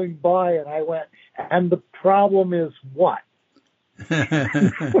flowing by and I went, "And the problem is what?"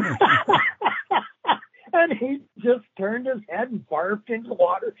 And he just turned his head and barfed into the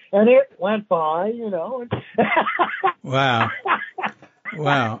water and it went by, Wow.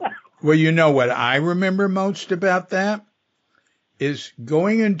 Wow. Well, what I remember most about that is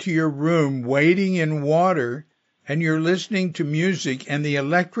going into your room, wading in water, and you're listening to music, and the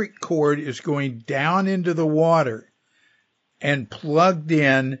electric cord is going down into the water and plugged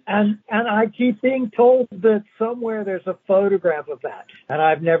in. And I keep being told that somewhere there's a photograph of that, and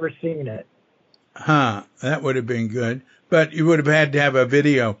I've never seen it. Huh, that would have been good. But you would have had to have a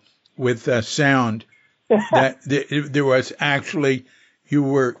video with sound. That there was actually, you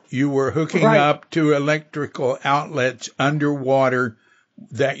were hooking right. up to electrical outlets underwater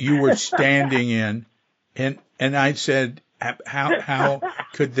that you were standing in. And I said, how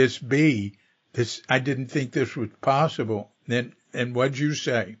could this be? I didn't think this was possible. And what'd you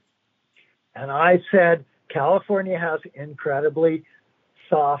say? And I said, California has incredibly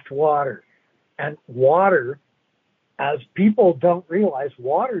soft water. And water, as people don't realize,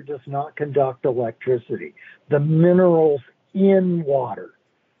 water does not conduct electricity. The minerals in water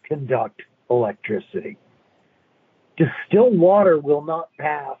conduct electricity. Distilled water will not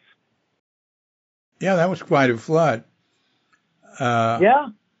pass. Yeah, that was quite a flood. Yeah.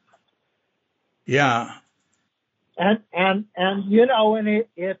 Yeah. And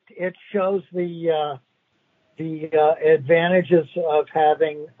it shows the advantages of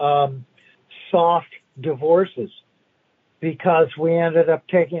having soft divorces, because we ended up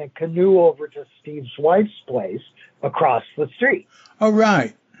taking a canoe over to Steve's wife's place across the street. Oh,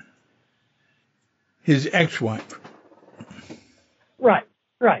 right. His ex-wife. Right.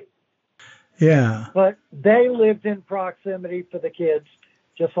 Yeah. But they lived in proximity for the kids,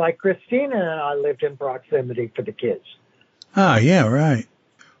 just like Christina and I lived in proximity for the kids. Ah, yeah, right.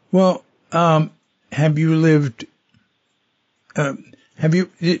 Well, have you lived,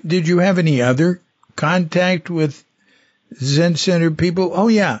 did you have any other contact with Zen Center people? Oh,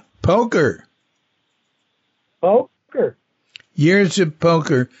 yeah, poker. Poker. Years of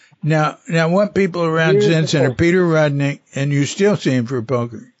poker. Now what people around Years Zen Center? poker. Peter Rudnick, and you still see him for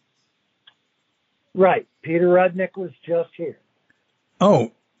poker. Right. Peter Rudnick was just here.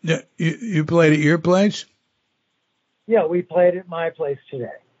 Oh, you played at your place? Yeah, we played at my place today.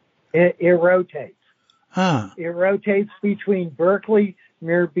 It rotates. Ah. It rotates between Berkeley,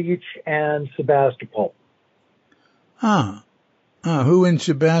 Muir Beach, and Sebastopol. Who in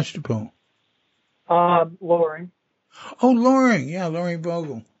Sebastopol? Loring. Oh, Loring. Yeah, Loring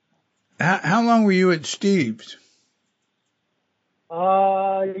Vogel. How long were you at Steve's?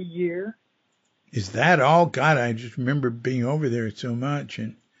 A year. Is that all? God, I just remember being over there so much,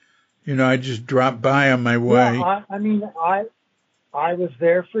 and I just dropped by on my way. Yeah, I was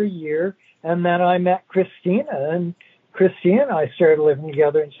there for a year, and then I met Christina, and Christina and I started living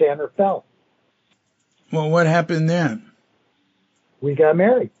together in San Rafael. Well, what happened then? We got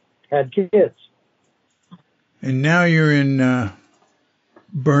married, had kids. And now you're in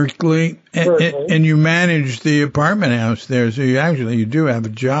Berkeley, and you manage the apartment house there, so you do have a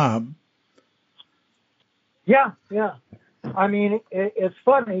job. Yeah. I mean, it's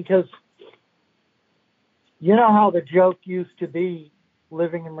funny because you know how the joke used to be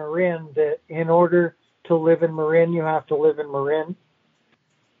living in Marin, that in order to live in Marin, you have to live in Marin?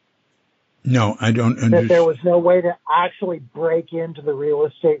 No, I don't understand. That there was no way to actually break into the real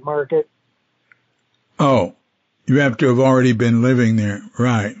estate market? Oh, You have to have already been living there.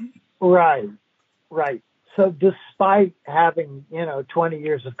 Right. Right. So despite having, 20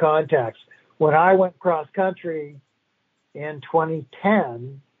 years of contacts, when I went cross country in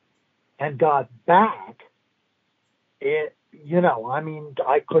 2010 and got back, I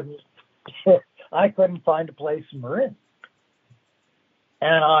couldn't, I couldn't find a place in Marin.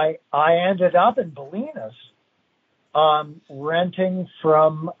 And I ended up in Bolinas, renting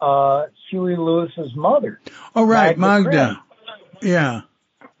from Huey Lewis's mother. Oh, right, Magda. Yeah,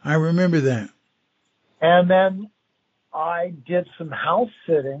 I remember that. And then I did some house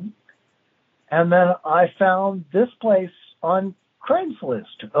sitting, and then I found this place on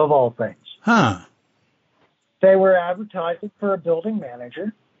Craigslist, of all things. Huh. They were advertising for a building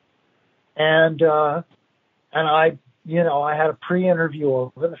manager, and I had a pre-interview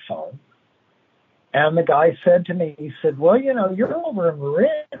over the phone. And the guy said to me, he said, well, you're over in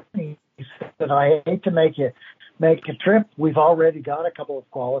Marin. He said, I hate to make a trip. We've already got a couple of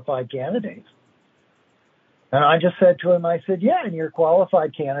qualified candidates. And I just said to him, I said, yeah, and your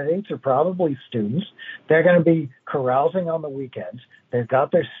qualified candidates are probably students. They're going to be carousing on the weekends. They've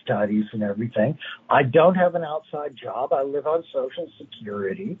got their studies and everything. I don't have an outside job. I live on Social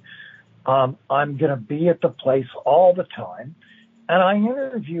Security. I'm going to be at the place all the time. And I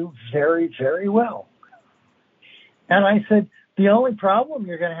interview very, very well. And I said, the only problem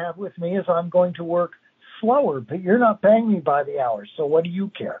you're going to have with me is I'm going to work slower, but you're not paying me by the hour. So what do you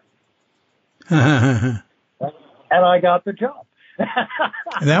care? And I got the job.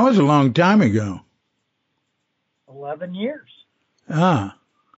 That was a long time ago. 11 years. Ah.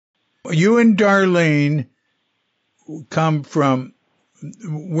 You and Darleen come from,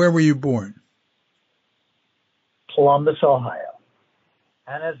 where were you born? Columbus, Ohio.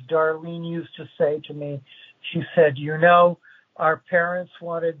 And as Darleen used to say to me, she said, our parents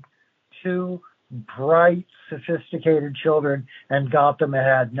wanted two bright, sophisticated children and got them and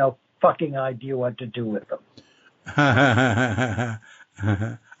had no fucking idea what to do with them. I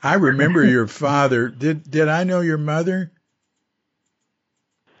remember your father. Did I know your mother?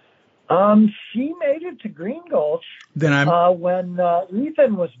 She made it to Green Gulch when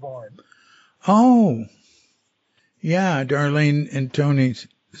Ethan was born. Oh, yeah, Darleen and Tony's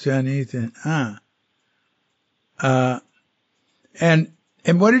son Ethan. And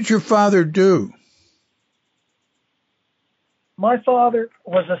what did your father do? My father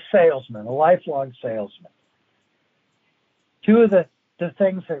was a salesman, a lifelong salesman. Two of the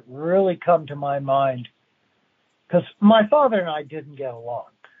things that really come to my mind, because my father and I didn't get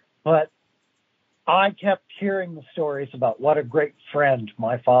along, but I kept hearing the stories about what a great friend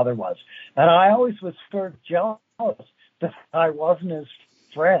my father was. And I always was sort of jealous that I wasn't his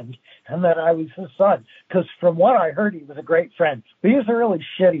friend and that I was his son. Because from what I heard, he was a great friend. But he was a really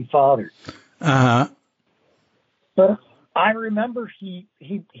shitty father. Uh-huh. But I remember he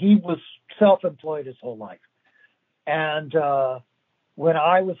was self-employed his whole life. And when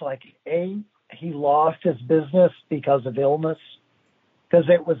I was like 8, he lost his business because of illness. Because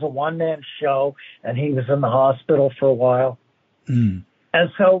it was a one-man show, and he was in the hospital for a while. Mm. And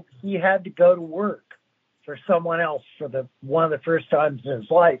so he had to go to work for someone else for one of the first times in his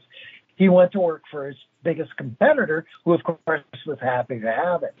life. He went to work for his biggest competitor, who, of course, was happy to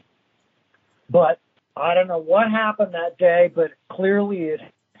have it. But I don't know what happened that day, but clearly it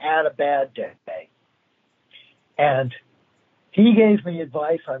had a bad day. And he gave me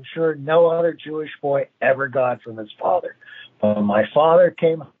advice I'm sure no other Jewish boy ever got from his father. My father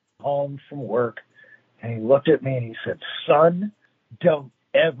came home from work, and he looked at me and he said, son, don't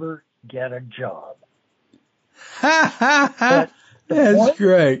ever get a job. That's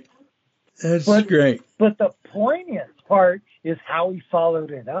great. That's great. But the poignant part is how he followed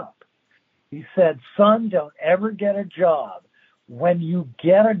it up. He said, son, don't ever get a job. When you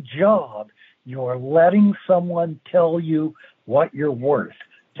get a job, you're letting someone tell you what you're worth.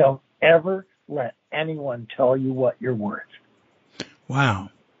 Don't ever let anyone tell you what you're worth. Wow.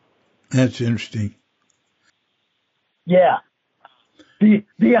 That's interesting. Yeah.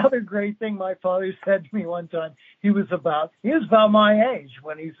 The other great thing my father said to me one time, he was about my age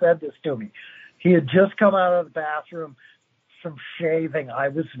when he said this to me. He had just come out of the bathroom from shaving. I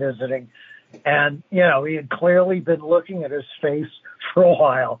was visiting. And, he had clearly been looking at his face for a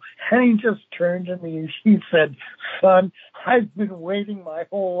while. And he just turned to me and he said, son, I've been waiting my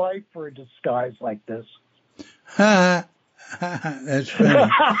whole life for a disguise like this. That's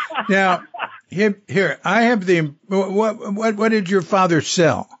funny. Now, here, I have what did your father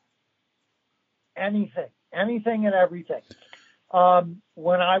sell? Anything and everything.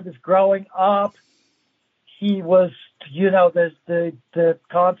 When I was growing up, he was, the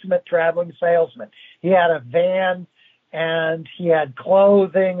consummate traveling salesman. He had a van, and he had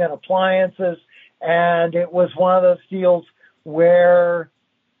clothing and appliances, and it was one of those deals where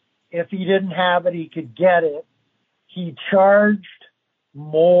if he didn't have it, he could get it. He charged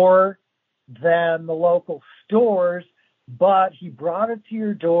more than the local stores, but he brought it to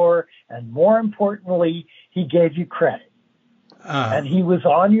your door, and more importantly, he gave you credit. And he was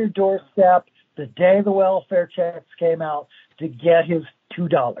on your doorstep the day the welfare checks came out to get his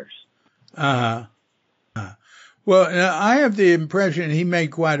 $2. Well, I have the impression he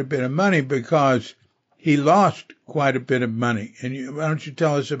made quite a bit of money because he lost quite a bit of money. And why don't you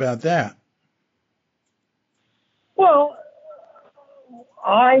tell us about that? Well,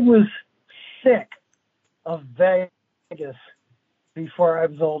 I was sick of Vegas before I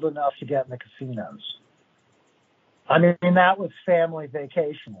was old enough to get in the casinos. I mean, that was family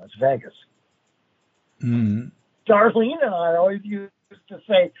vacation, was Vegas. Mm-hmm. Darleen and I always used to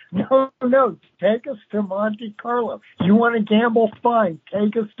say, no, take us to Monte Carlo. You want to gamble? Fine,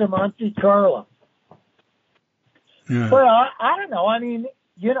 take us to Monte Carlo. Yeah. But I don't know. I mean,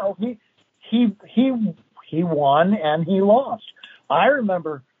 he won and he lost. I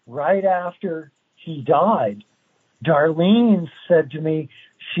remember right after he died, Darleen said to me,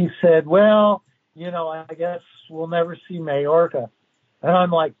 she said, well, I guess we'll never see Majorca. And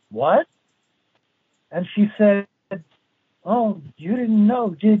I'm like, what? And she said, oh, you didn't know,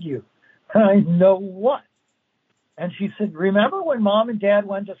 did you? And I know what? And she said, remember when Mom and Dad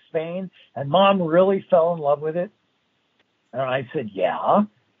went to Spain and Mom really fell in love with it? And I said, yeah.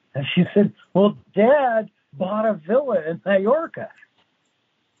 And she said, well, Dad bought a villa in Majorca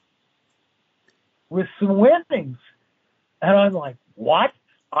with some winnings. And I'm like, what?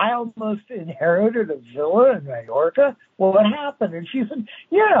 I almost inherited a villa in Majorca? Well, what happened? And she said,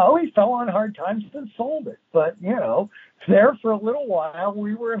 he fell on hard times and sold it. But, there for a little while,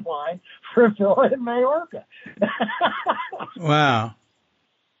 we were in line for a villa in Majorca. Wow.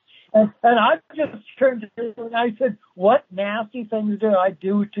 And I just turned to her and I said, what nasty things did I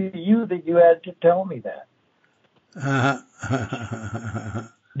do to you that you had to tell me that?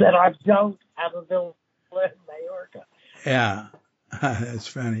 That I don't have a villa in Majorca. Yeah, that's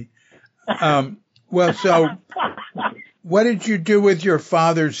funny. Well, so what did you do with your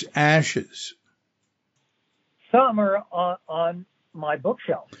father's ashes? Some are on my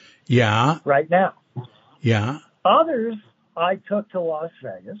bookshelf. Yeah. Right now. Yeah. Others I took to Las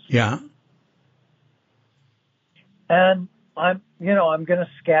Vegas. Yeah. And I'm going to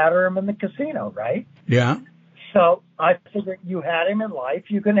scatter them in the casino, right? Yeah. So I figured you had him in life,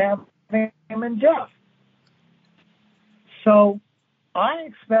 you can have him in death. So I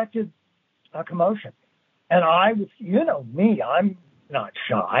expected a commotion. And I was, me, I'm not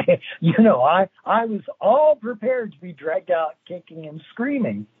shy. I was all prepared to be dragged out kicking and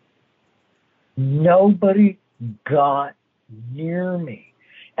screaming. Nobody got near me.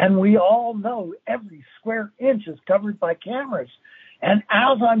 And we all know every square inch is covered by cameras. And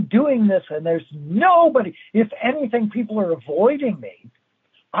as I'm doing this and there's nobody, if anything, people are avoiding me,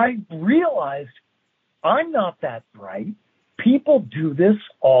 I realized I'm not that bright. People do this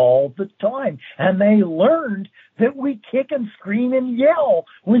all the time. And they learned that we kick and scream and yell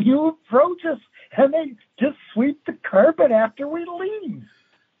when you approach us, and they just sweep the carpet after we leave.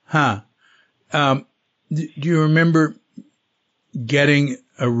 Huh. Do you remember getting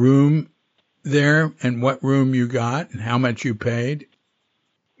a room there and what room you got and how much you paid?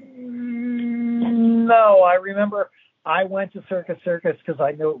 No, I remember I went to Circus because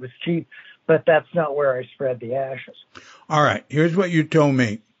I knew it was cheap, but that's not where I spread the ashes. All right. Here's what you told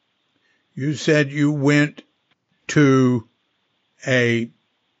me. You said you went to a,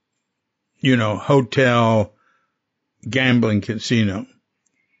 hotel gambling casino,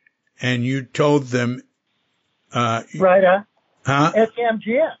 and you told them, right, huh? It's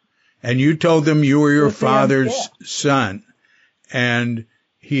MGM. And you told them you were your father's son, and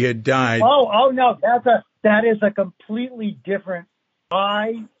he had died. Oh no, that is a completely different.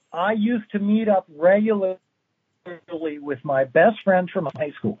 I used to meet up regularly with my best friend from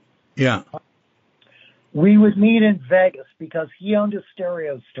high school. Yeah. We would meet in Vegas because he owned a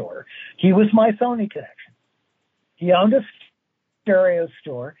stereo store. He was my Sony connection. He owned a stereo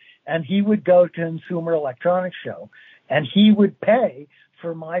store, and he would go to Consumer Electronics Show, and he would pay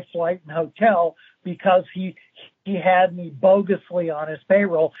for my flight and hotel because he had me bogusly on his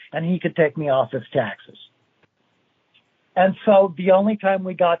payroll, and he could take me off his taxes. And so the only time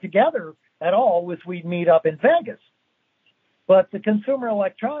we got together at all was we'd meet up in Vegas. But the Consumer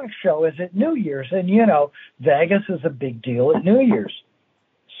Electronics Show is at New Year's, and, Vegas is a big deal at New Year's.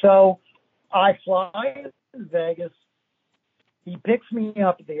 So I fly in Vegas. He picks me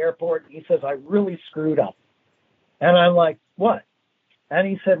up at the airport. And he says, I really screwed up. And I'm like, what? And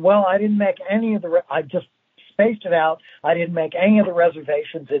he said, well, I didn't make any of I just spaced it out. I didn't make any of the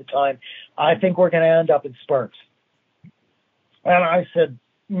reservations in time. I think we're going to end up in Spurs. And I said,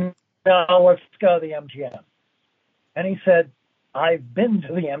 no, let's go to the MGM. And he said, I've been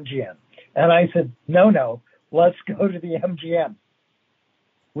to the MGM. And I said, no, let's go to the MGM.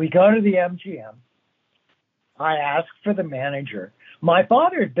 We go to the MGM. I asked for the manager. My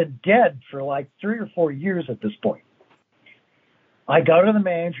father had been dead for like 3 or 4 years at this point. I go to the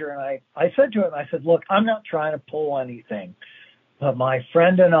manager and I said to him, I said, look, I'm not trying to pull anything, but my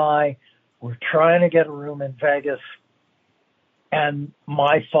friend and I were trying to get a room in Vegas, and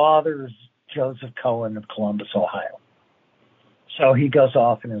my father's Joseph Cohen of Columbus, Ohio. So he goes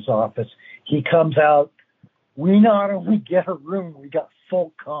off in his office. He comes out. We not only get a room, we got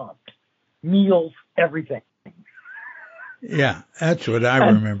full comped, meals, everything. Yeah, that's what I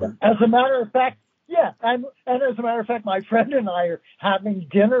remember. As a matter of fact, yeah, and as a matter of fact, my friend and I are having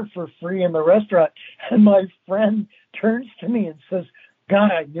dinner for free in the restaurant, and my friend turns to me and says, God,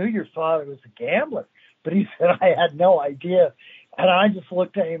 I knew your father was a gambler, but he said, I had no idea. And I just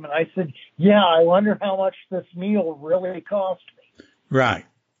looked at him and I said, yeah, I wonder how much this meal really cost me. Right.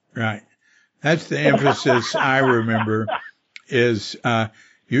 That's the emphasis I remember is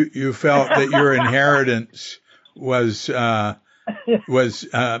you felt that your inheritance was fattened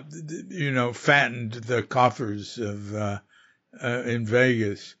the coffers of in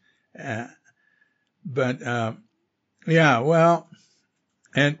Vegas. But yeah, well,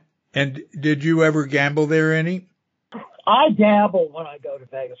 and did you ever gamble there any? I dabble when I go to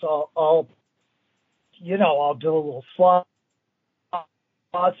Vegas. I'll do a little slots.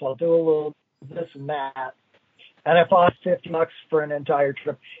 I'll do a little this and that. And if I have $50 for an entire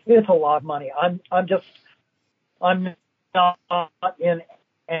trip, it's a lot of money. I'm not in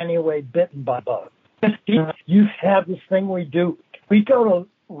any way bitten by bugs. You have this thing we do. We go to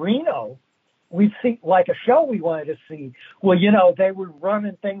Reno. We see like a show we wanted to see. Well, they were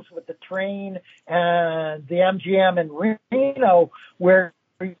running things with the train and the MGM in Reno, where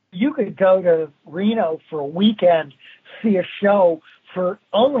you could go to Reno for a weekend, see a show for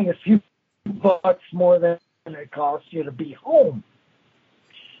only a few bucks more than it costs you to be home.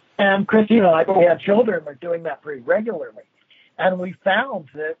 And Christina and I, we have children, we're doing that pretty regularly. And we found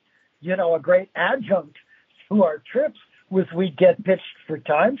that, a great adjunct to our trips was we'd get pitched for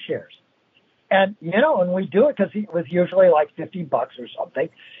timeshares. And, and we do it because it was usually like $50 or something.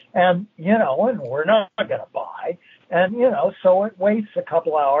 And, and we're not going to buy. And, so it wastes a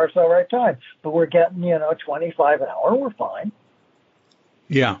couple hours of our time. But we're getting, $25 an hour. We're fine.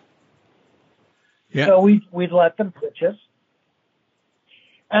 Yeah. So we'd let them pitch us.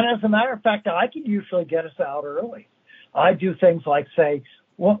 And as a matter of fact, I can usually get us out early. I do things like say,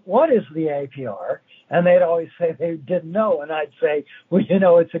 what is the APR? And they'd always say they didn't know. And I'd say, well,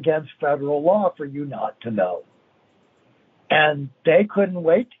 it's against federal law for you not to know. And they couldn't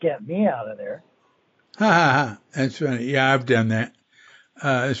wait to get me out of there. That's funny. Yeah, I've done that.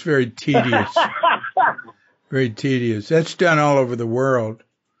 It's very tedious. Very tedious. That's done all over the world.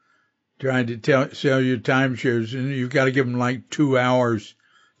 Trying to sell you timeshares, and you've got to give them like 2 hours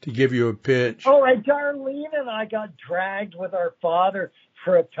to give you a pitch. Oh, and Darleen and I got dragged with our father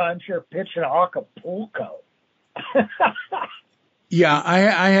for a timeshare pitch in Acapulco. Yeah,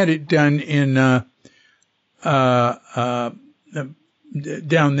 I had it done in down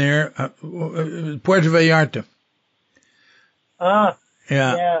there, Puerto Vallarta.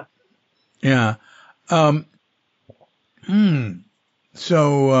 Yeah.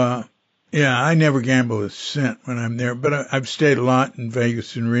 So, yeah, I never gamble a cent when I'm there, but I've stayed a lot in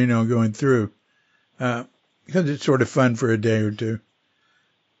Vegas and Reno going through, because it's sort of fun for a day or two.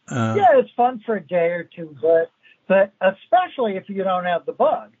 Yeah, it's fun for a day or two, but especially if you don't have the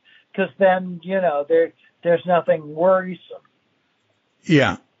bug, because then, there's nothing worrisome.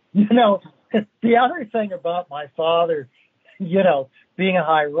 Yeah. The other thing about my father, being a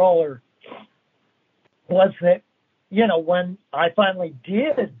high roller was that, when I finally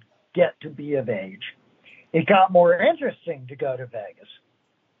did get to be of age, it got more interesting to go to Vegas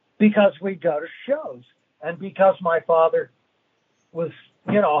because we'd go to shows. And because my father was,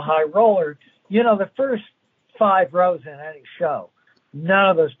 a high roller, the first 5 rows in any show, none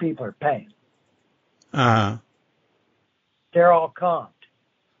of those people are paying. Uh-huh. They're all comped.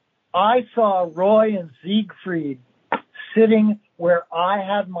 I saw Roy and Siegfried sitting where I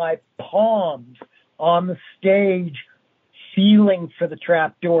had my palms on the stage feeling for the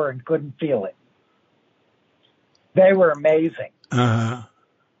trap door and couldn't feel it. They were amazing. Uh-huh.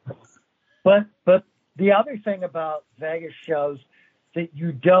 But the other thing about Vegas shows that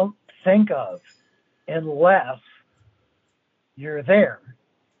you don't think of unless you're there.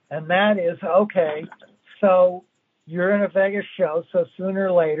 And that is, okay, so you're in a Vegas show, so sooner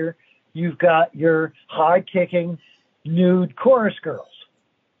or later you've got your high-kicking nude chorus girls.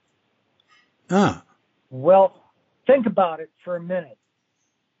 Ah. Well, think about it for a minute.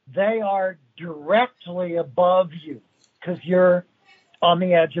 They are directly above you because you're on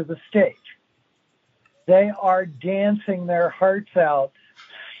the edge of the stage. They are dancing their hearts out,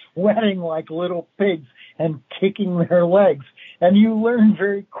 sweating like little pigs and kicking their legs. And you learn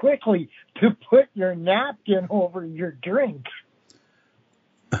very quickly to put your napkin over your drink.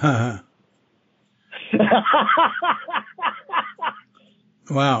 Wow.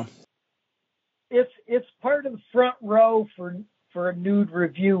 It's part of the front row for a nude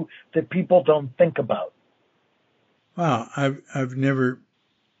review that people don't think about. Wow, I've never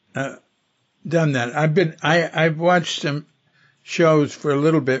done that. I've watched some shows for a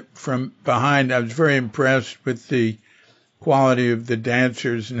little bit from behind. I was very impressed with the quality of the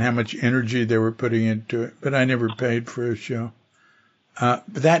dancers and how much energy they were putting into it, but I never paid for a show. But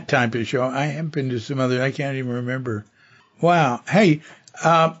that type of show, I have been to some other, I can't even remember. Wow. Hey,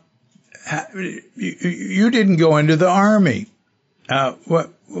 you didn't go into the Army.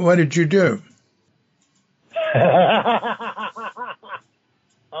 What did you do?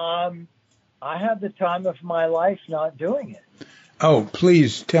 I had the time of my life not doing it. Oh,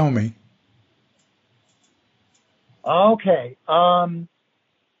 please tell me. Okay.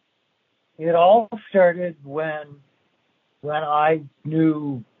 It all started when I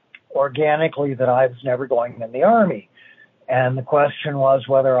knew organically that I was never going in the Army. And the question was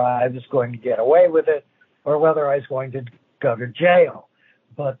whether I was going to get away with it or whether I was going to go to jail.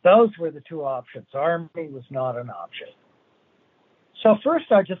 But those were the two options. Army was not an option. So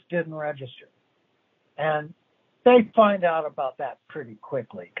first I just didn't register. And they find out about that pretty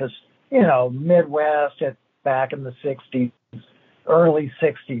quickly because, Midwest, back in the 60s, early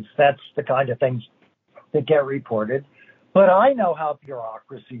 60s, that's the kind of things that get reported. But I know how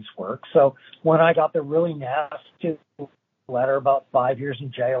bureaucracies work. So when I got the really nasty letter about 5 years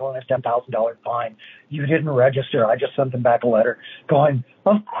in jail and a $10,000 fine, you didn't register, I just sent them back a letter going,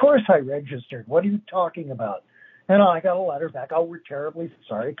 of course I registered. What are you talking about? And I got a letter back, oh, we're terribly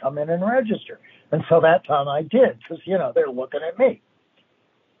sorry, come in and register. And so that time I did because, they're looking at me.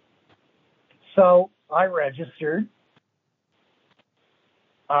 So I registered.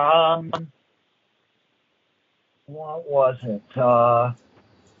 What was it? I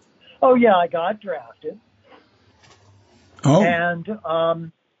got drafted. Oh. And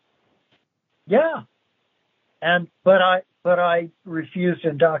but I refused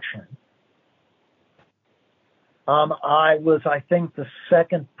induction. I was, I think, the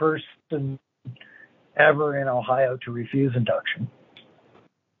second person ever in Ohio to refuse induction.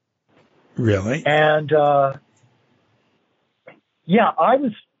 Really? And I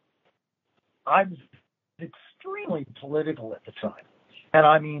was extremely political at the time. And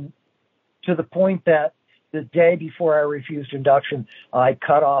I mean, to the point that the day before I refused induction, I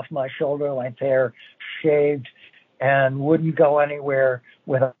cut off my shoulder length hair, shaved, and wouldn't go anywhere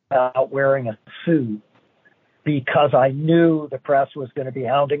without wearing a suit because I knew the press was going to be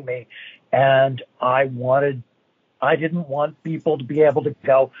hounding me. And I didn't want people to be able to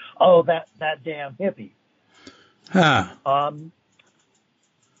go, oh, that damn hippie. Huh.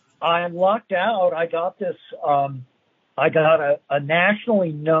 I lucked out. I got this, I got a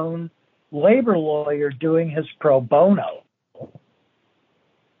nationally known labor lawyer doing his pro bono.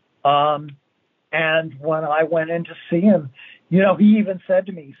 And when I went in to see him, he even said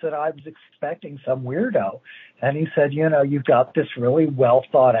to me, he said, I was expecting some weirdo. And he said, you've got this really well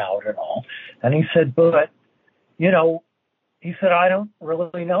thought out and all. And he said, but, he said, I don't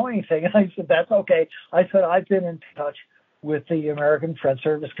really know anything. And I said, that's okay. I said, I've been in touch with the American Friends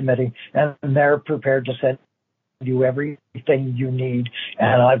Service Committee, and they're prepared to send you everything you need,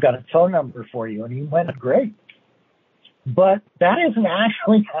 and I've got a phone number for you. And he went, great. But that isn't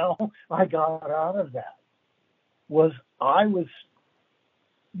actually how I got out of that.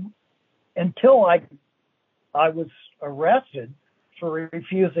 Until I was arrested for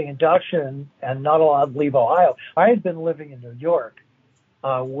refusing induction and not allowed to leave Ohio. I had been living in New York,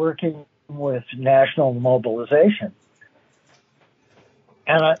 working with national mobilization.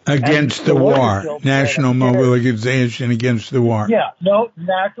 Against the war. National mobilization against the war. Yeah, no,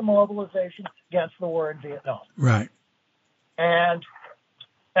 national mobilization against the war in Vietnam. Right. And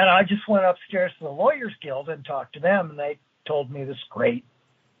I just went upstairs to the Lawyers Guild and talked to them, and they told me this great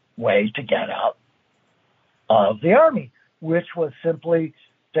way to get out of the Army, which was simply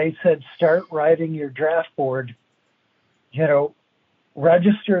they said, start writing your draft board,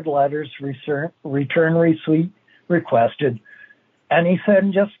 registered letters, return receipt requested. And he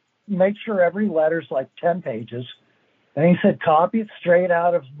said, just make sure every letter's like 10 pages. And he said, copy it straight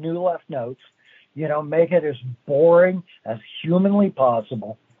out of New Left Notes, make it as boring as humanly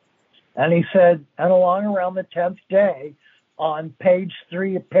possible. And he said, and along around the 10th day, on page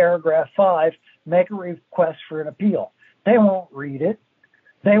 3 of paragraph 5, make a request for an appeal. They won't read it.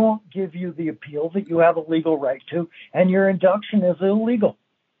 They won't give you the appeal that you have a legal right to, and your induction is illegal.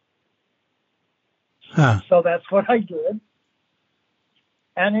 Huh. So that's what I did.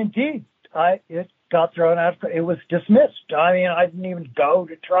 And indeed, it got thrown out. It was dismissed. I mean, I didn't even go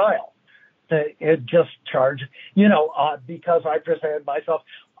to trial. It just charged, because I presented myself.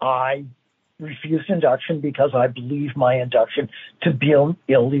 I refused induction because I believe my induction to be an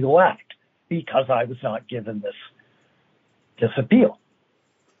illegal act because I was not given this appeal.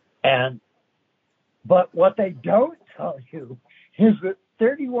 But what they don't tell you is that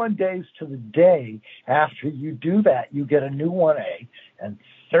 31 days to the day after you do that, you get a new 1A, and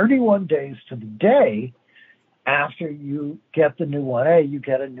 31 days to the day after you get the new 1A, you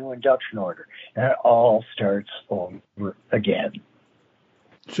get a new induction order, and it all starts over again.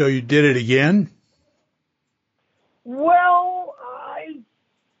 So you did it again? Well, I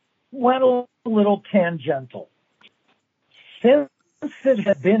went a little tangential. Since it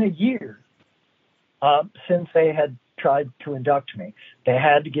had been a year since they had tried to induct me, they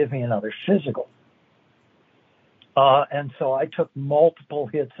had to give me another physical. And so I took multiple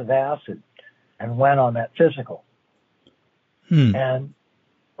hits of acid and went on that physical. And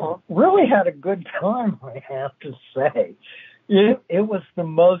really had a good time, I have to say. It was the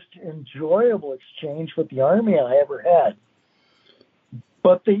most enjoyable exchange with the Army I ever had.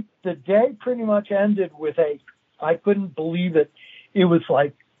 But the day pretty much ended with I couldn't believe it. It was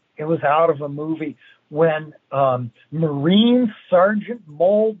like, it was out of a movie when Marine Sergeant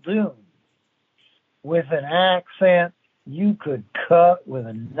Muldoon, with an accent you could cut with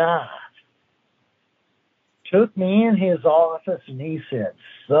a knife, took me in his office and he said,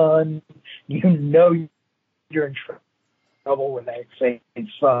 son, you're in trouble with that same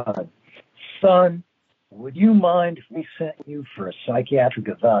son, would you mind if we sent you for a psychiatric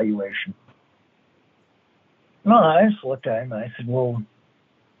evaluation? No, I just looked at him and I said, well,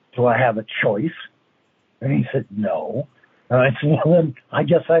 do I have a choice? And he said, no. And I said, well, then I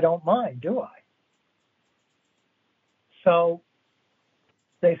guess I don't mind, do I? So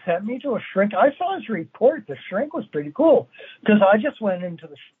they sent me to a shrink. I saw his report. The shrink was pretty cool because I just went into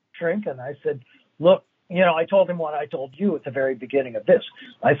the shrink and I said, look, I told him what I told you at the very beginning of this.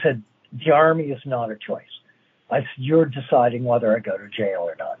 I said, the Army is not a choice. I said, you're deciding whether I go to jail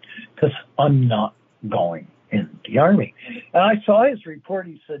or not because I'm not going in the Army. And I saw his report.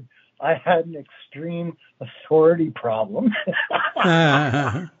 He said, I had an extreme authority problem.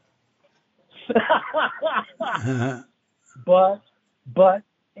 But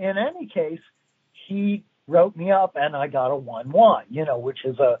in any case, he wrote me up and I got a 1-1, which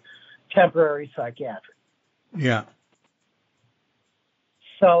is a temporary psychiatric. Yeah.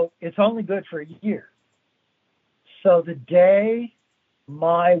 So it's only good for a year. So the day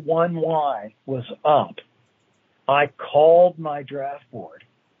my 1Y was up, I called my draft board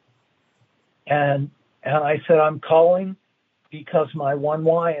and I said, I'm calling because my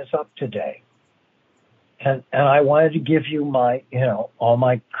 1Y is up today. And I wanted to give you my, all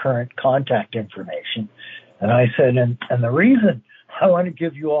my current contact information. And I said, and the reason I want to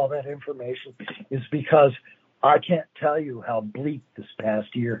give you all that information is because I can't tell you how bleak this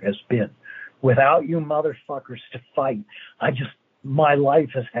past year has been. Without you motherfuckers to fight, my life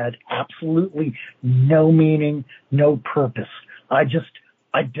has had absolutely no meaning, no purpose. I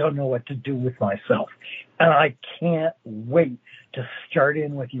don't know what to do with myself. And I can't wait to start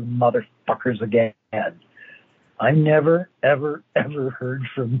in with you motherfuckers again. I never, ever, ever heard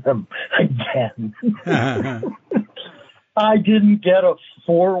from them again. I didn't get a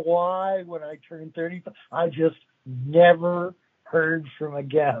 4Y when I turned 35. I just never heard from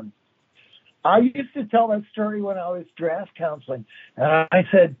again. I used to tell that story when I was draft counseling. And I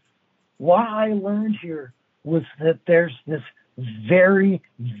said, what I learned here was that there's this very,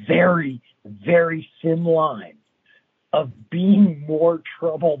 very, very thin line of being more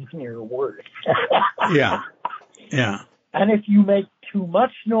trouble than you're worth. Yeah. Yeah. And if you make too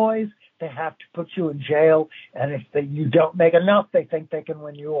much noise, they have to put you in jail. And if you don't make enough, they think they can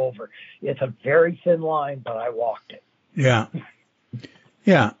win you over. It's a very thin line, but I walked it. Yeah.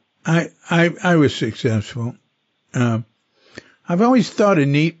 Yeah. I was successful. I've always thought a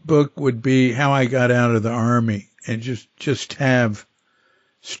neat book would be How I Got Out of the Army and just have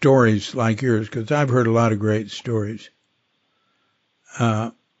stories like yours, because I've heard a lot of great stories.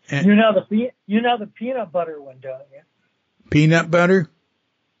 You know the peanut butter one, don't you? Peanut butter?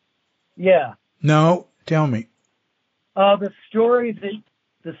 Yeah. No, tell me. The story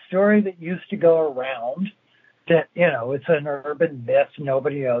that used to go around, that, it's an urban myth,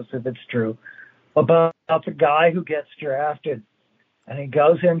 nobody knows if it's true, about the guy who gets drafted and he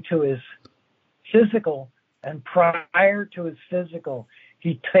goes into his physical, and prior to his physical,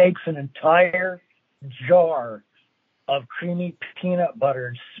 he takes an entire jar of creamy peanut butter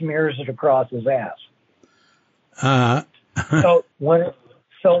and smears it across his ass. So when it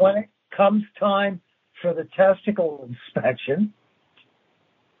comes time for the testicle inspection,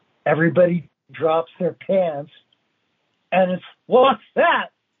 everybody drops their pants, and it's, what's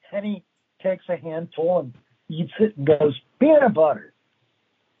that? And he takes a handful and eats it and goes, peanut butter.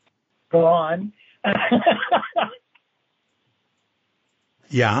 Gone.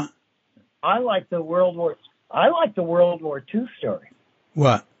 Yeah. I like the World War II story.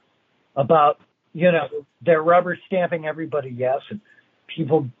 What? About, they're rubber stamping everybody yes, and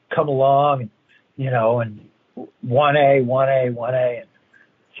people come along, and 1A, and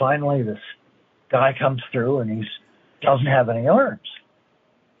finally this guy comes through and he doesn't have any arms.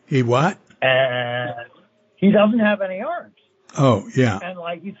 He what? And he doesn't have any arms. Oh, yeah. And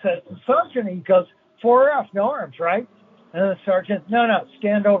like he says, the sergeant, he goes, 4F, no arms, right? And the sergeant, no,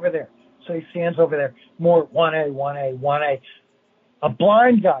 stand over there. So he stands over there. More 1A. A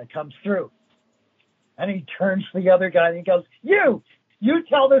blind guy comes through. And he turns to the other guy and he goes, you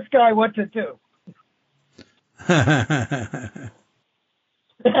tell this guy what to do.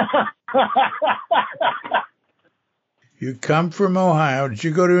 You come from Ohio. Did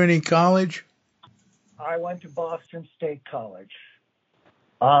you go to any college? I went to Boston State College.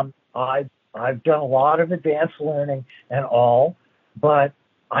 I've done a lot of advanced learning and all, but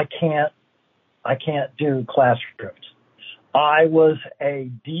I can't do classrooms. I was a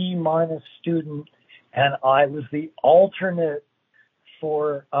D- student, and I was the alternate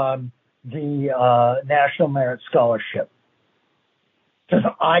for the National Merit Scholarship. Because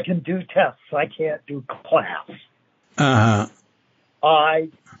I can do tests, I can't do class. Uh-huh. I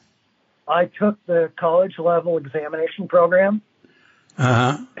took the college level examination program,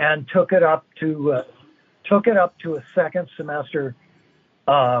 and took it up to a second semester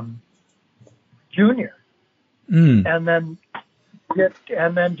junior, and then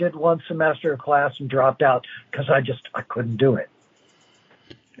did one semester of class and dropped out because I couldn't do it.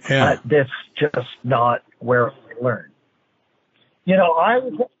 Yeah, that's just not where I learned.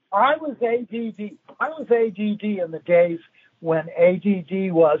 I was ADD. I was ADD in the days when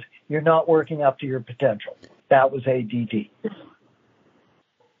ADD was you're not working up to your potential. That was ADD.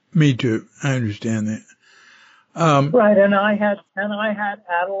 Me too. I understand that. Right, and I had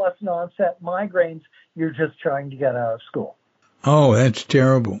adolescent onset migraines. You're just trying to get out of school. Oh, that's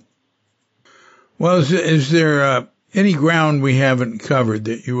terrible. Well, is there any ground we haven't covered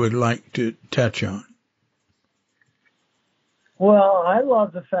that you would like to touch on? Well, I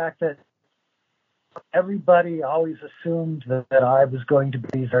love the fact that everybody always assumed that I was going to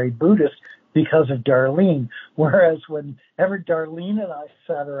be very Buddhist because of Darleen, whereas whenever Darleen and I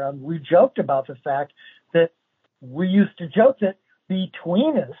sat around, we joked about the fact that we used to joke that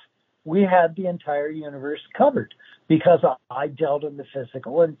between us, we had the entire universe covered because I dealt in the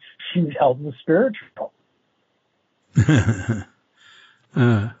physical and she dealt in the spiritual.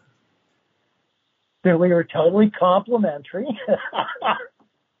 So we were totally complementary.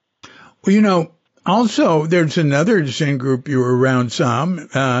 Well, also there's another Zen group you were around some,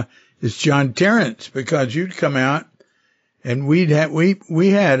 is John Terrence, because you'd come out and we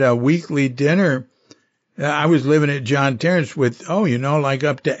had a weekly dinner. I was living at John Terrence with, like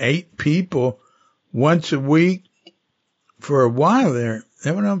up to 8 people once a week for a while there.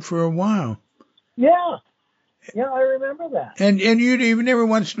 That went on for a while. Yeah. Yeah, I remember that. And you'd even every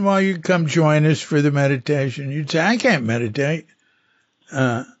once in a while you'd come join us for the meditation. You'd say, I can't meditate.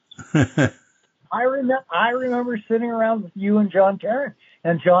 I remember sitting around with you and John Terrence,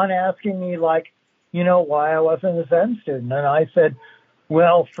 and John asking me why I wasn't a Zen student. And I said,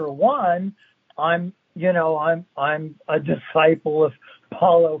 well, for one, I'm a disciple of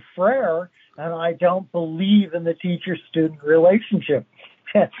Paulo Freire, and I don't believe in the teacher-student relationship.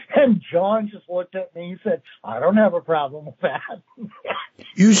 And John just looked at me and said, I don't have a problem with that.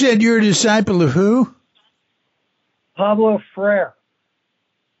 You said you're a disciple of who? Paulo Freire.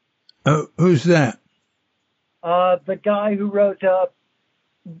 Who's that? The guy who wrote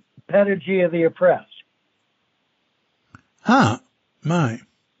Pedagogy of the Oppressed. Huh. My.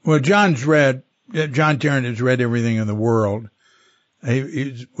 Well, John Terrence has read everything in the world.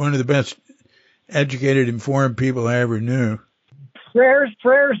 He's one of the best educated, informed people I ever knew. Frere's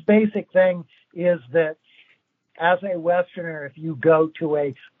basic thing is that as a Westerner, if you go to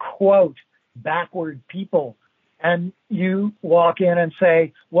a, quote, backward people and you walk in and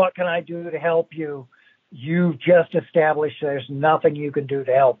say, what can I do to help you? You've just established there's nothing you can do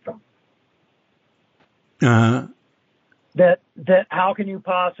to help them. Uh-huh. That how can you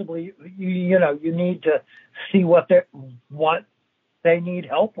possibly, you need to see what they need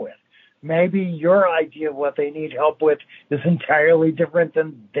help with. Maybe your idea of what they need help with is entirely different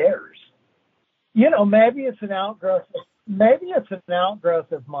than theirs. Maybe it's an outgrowth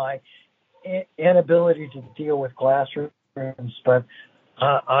of my inability to deal with classrooms, but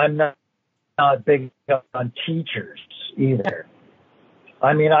I'm not big on teachers either.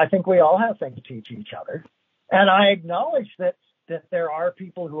 I mean, I think we all have things to teach each other. And I acknowledge that there are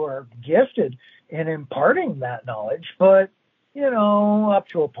people who are gifted in imparting that knowledge, but, up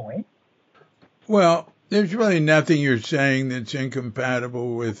to a point. Well, there's really nothing you're saying that's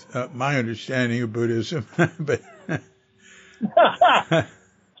incompatible with my understanding of Buddhism. But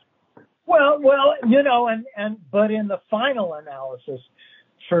well, but in the final analysis,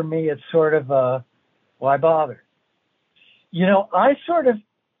 for me, it's sort of, why bother? I sort of,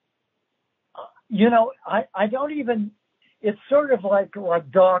 I don't even, it's sort of like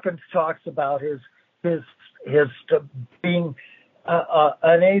what Dawkins talks about his being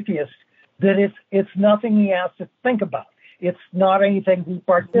an atheist, that it's nothing he has to think about. It's not anything he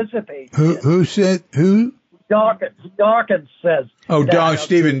participates in. Who said, who? Dawkins says. Oh,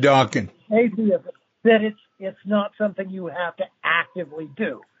 Stephen Dawkins. Atheism, that it's not something you have to actively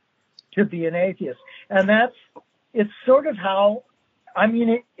do to be an atheist. And it's sort of how,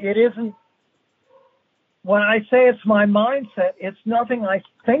 it isn't, when I say it's my mindset, it's nothing I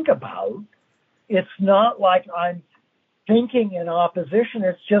think about. It's not like I'm thinking in opposition.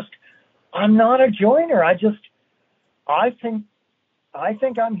 It's just, I'm not a joiner. I think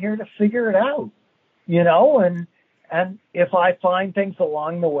I'm here to figure it out, and if I find things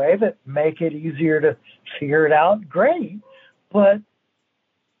along the way that make it easier to figure it out, great. But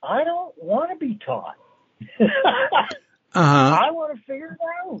I don't want to be taught. I want to figure it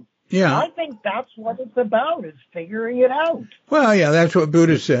out. Yeah. I think that's what it's about, is figuring it out. Well, yeah, that's what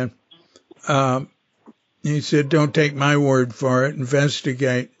Buddha said. He said, don't take my word for it.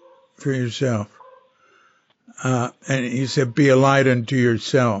 Investigate for yourself. And he said, be a light unto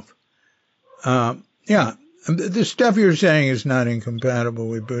yourself. Yeah, the stuff you're saying is not incompatible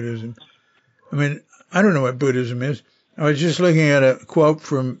with Buddhism. I mean, I don't know what Buddhism is. I was just looking at a quote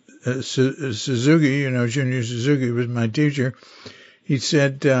from Suzuki, Junior Suzuki was my teacher. He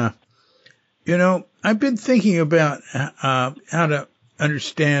said, I've been thinking about how to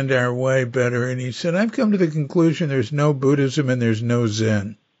understand our way better. And he said, I've come to the conclusion there's no Buddhism and there's no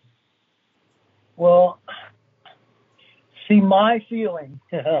Zen. Well, see, my feeling,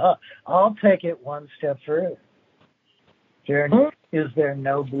 I'll take it one step further. Is there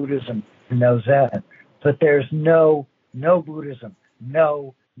no Buddhism, no Zen? But there's no Buddhism,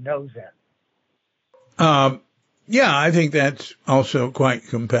 no Zen. Yeah, I think that's also quite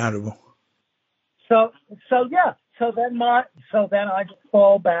compatible. So then I just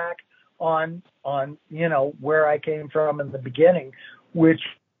fall back on where I came from in the beginning, which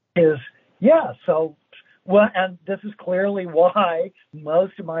is and this is clearly why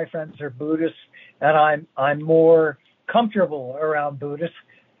most of my friends are Buddhists, and I'm more comfortable around Buddhists,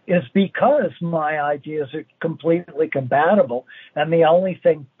 is because my ideas are completely compatible, and the only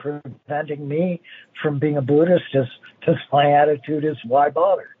thing preventing me from being a Buddhist is my attitude is, why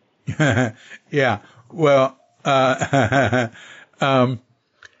bother? Yeah. Well, I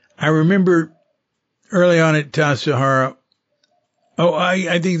remember early on at Tassajara,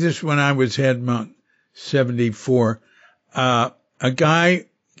 I think this when I was head monk, 74, a guy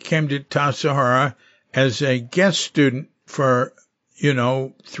came to Tassajara as a guest student for,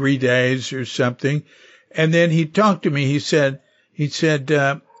 3 days or something. And then he talked to me. He said,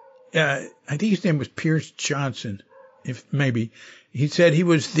 I think his name was Pierce Johnson, he said he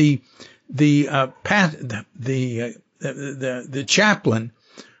was the chaplain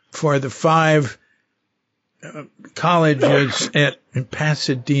for the 5 colleges in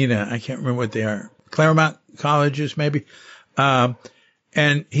Pasadena. I can't remember what they are. Claremont colleges, maybe.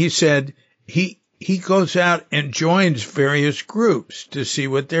 And he said he goes out and joins various groups to see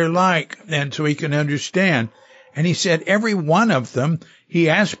what they're like, and so he can understand. And he said every one of them, he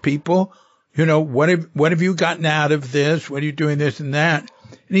asked people, what have you gotten out of this? What are you doing this and that?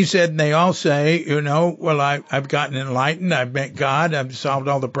 And he said, and they all say, well, I've gotten enlightened. I've met God. I've solved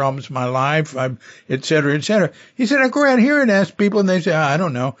all the problems of my life, et cetera, et cetera. He said, I go around here and ask people, and they say, I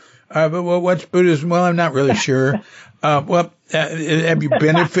don't know. But what's Buddhism? Well, I'm not really sure. Have you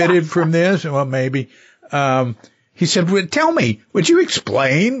benefited from this? Well, maybe. He said, well, tell me, would you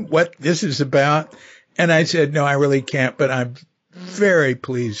explain what this is about? And I said, no, I really can't, but I'm very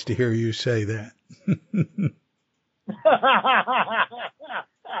pleased to hear you say that.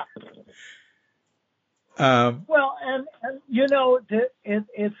 Well, and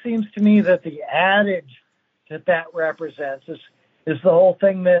it seems to me that the adage that represents is the whole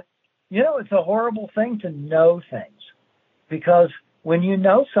thing that, it's a horrible thing to know things, because when you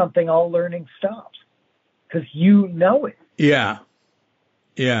know something, all learning stops because you know it. Yeah.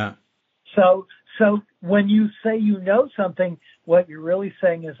 Yeah. So when you say you know something, what you're really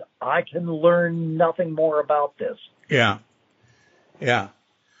saying is, I can learn nothing more about this. Yeah. Yeah.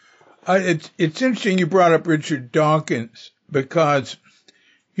 It's interesting you brought up Richard Dawkins, because,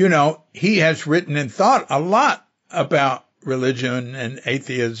 he has written and thought a lot about religion and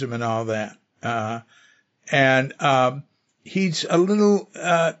atheism and all that. He's a little,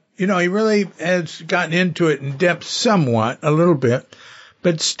 he really has gotten into it in depth somewhat, a little bit,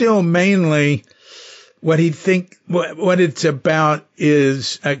 but still mainly what it's about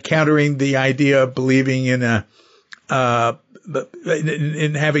is countering the idea of believing in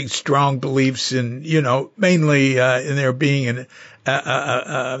in having strong beliefs in, mainly in there being an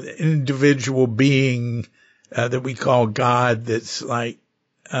individual being that we call God, that's like,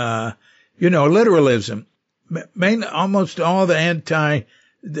 literalism. Almost all the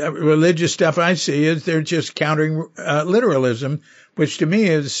anti-religious stuff I see is they're just countering literalism, which to me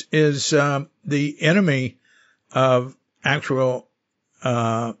is the enemy of actual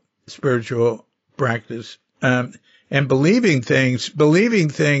spiritual practice. And believing things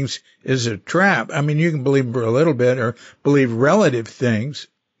is a trap. I mean, you can believe for a little bit or believe relative things,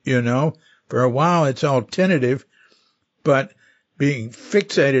 for a while it's all tentative, but being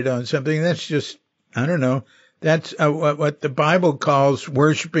fixated on something, that's just, I don't know. That's what the Bible calls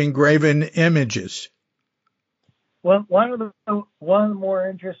worshiping graven images. Well, one of the more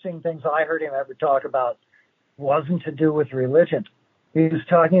interesting things I heard him ever talk about wasn't to do with religion. He was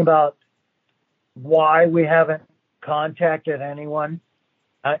talking about why we haven't contacted anyone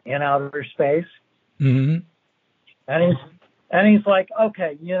in outer space. Mm-hmm. And he's like,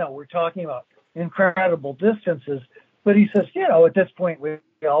 okay, we're talking about incredible distances, but he says, at this point we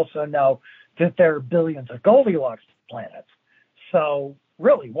also know that there are billions of Goldilocks planets. So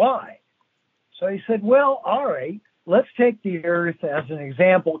really, why? So he said, well, all right, let's take the Earth as an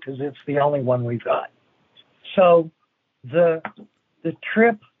example because it's the only one we've got. So the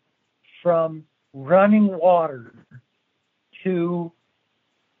trip from running water to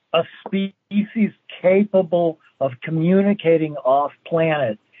a species capable of communicating off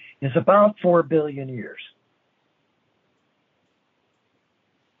planet is about 4 billion years.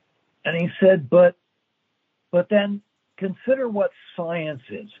 And he said, but then consider what science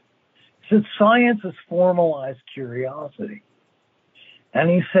is. He said, science is formalized curiosity. And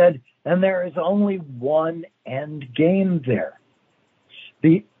he said, and there is only one end game there.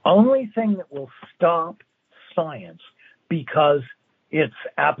 The only thing that will stop science, because its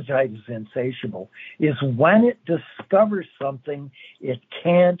appetite is insatiable, is when it discovers something it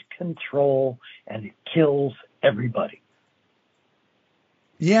can't control and it kills everybody.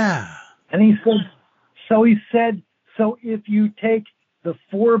 Yeah. And he said, so if you take the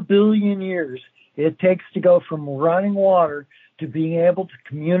 4 billion years it takes to go from running water to being able to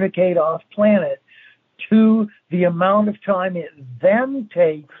communicate off planet to the amount of time it then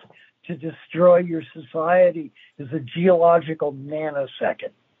takes to destroy your society is a geological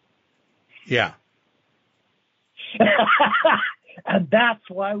nanosecond. Yeah. And that's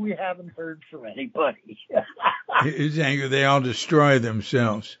why we haven't heard from anybody. He's angry they all destroy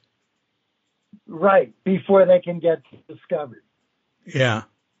themselves. Right, before they can get discovered. Yeah.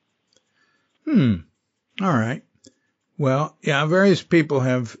 All right. Well, yeah, various people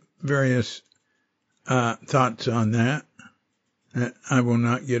have various thoughts on that I will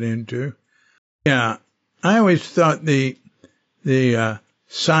not get into. Yeah, I always thought the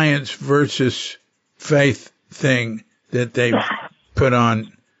science versus faith thing that they put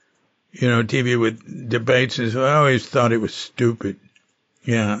on, TV with debates, I always thought it was stupid.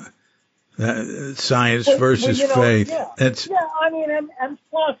 Yeah, science versus faith. Yeah, That's I mean, and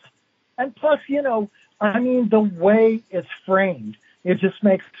plus, the way it's framed, it just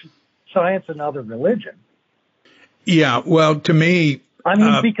makes science another religion. Yeah, well, to me,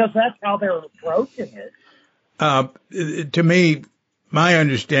 because that's how they're approaching it. To me, my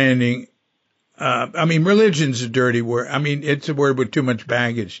understanding, I mean, religion's a dirty word. I mean, it's a word with too much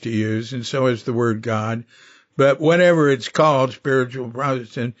baggage to use, and so is the word God. But whatever it's called, spiritual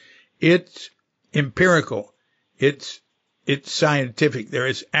Protestant, it's empirical. It's scientific. There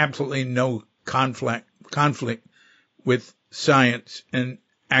is absolutely no conflict with science and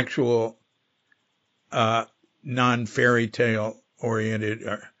actual non-fairy tale oriented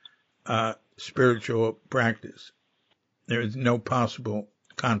spiritual practice. There is no possible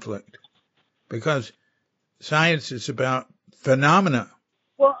conflict because science is about phenomena.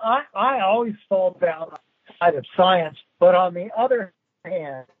 Well, I always fall down on the side of science, but on the other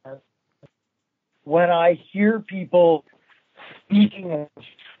hand, when I hear people speaking of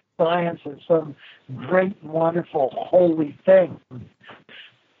science as some great, wonderful, holy thing,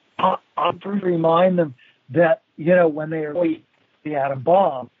 I remind them that, when they are the atom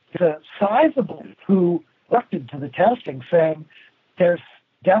bomb, it's a sizable who elected to the testing saying there's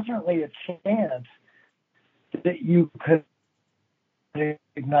definitely a chance that you could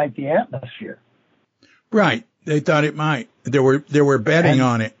ignite the atmosphere. Right. They thought it might. There were betting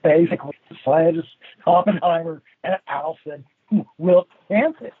on it. Basically, scientists Oppenheimer and Allison will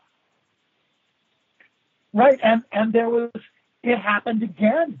chance it. Right. And it happened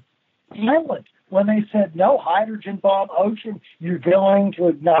again in England when they said, no, hydrogen bomb ocean, you're going to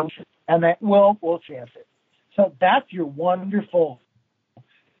ignite it. And that, we'll chance it. So that's your wonderful,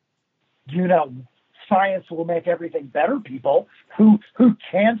 science will make everything better people who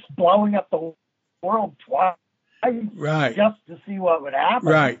chance blowing up the world twice. Right. Just to see what would happen.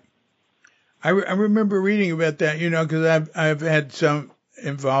 Right. I remember reading about that, because I've had some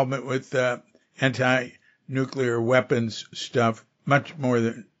involvement with anti-nuclear weapons stuff, much more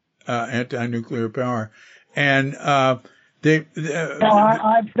than anti-nuclear power. And I've said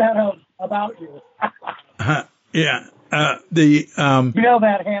about you. Yeah.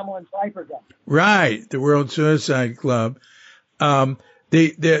 That Hamlin Piper gun. Right. The World Suicide Club.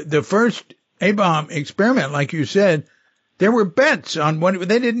 The first A-bomb experiment, like you said, there were bets on what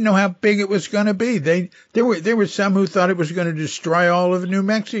they didn't know how big it was going to be. There were some who thought it was going to destroy all of New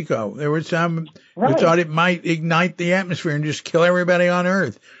Mexico. There were some who thought it might ignite the atmosphere and just kill everybody on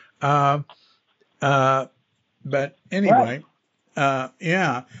Earth. But anyway,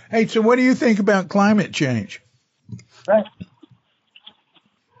 yeah. Hey, so what do you think about climate change? Right.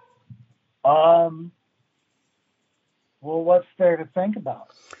 Well, what's there to think about?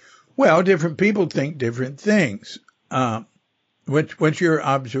 Well, different people think different things. What's your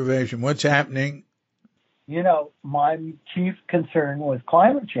observation? What's happening? My chief concern with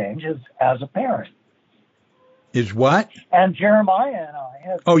climate change is as a parent. Is what? And Jeremiah and I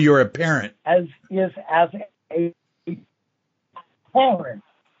have. Oh, you're a parent. As a parent.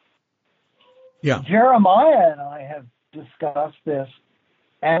 Yeah. Jeremiah and I have discussed this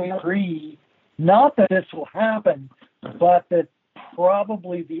and we agree not that this will happen, but that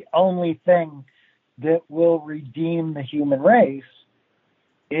probably the only thing that will redeem the human race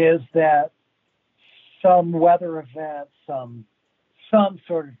is that some weather event, some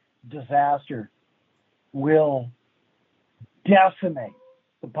sort of disaster will decimate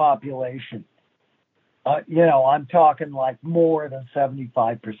the population. I'm talking like more than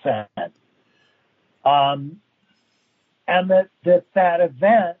 75%. And that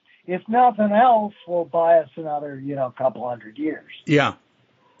event, if nothing else, will buy us another, couple hundred years. Yeah.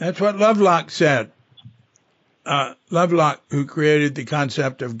 That's what Lovelock said. Lovelock, who created the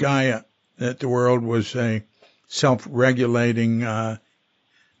concept of Gaia, that the world was a self-regulating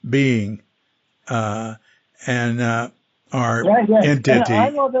being, and our entity. And I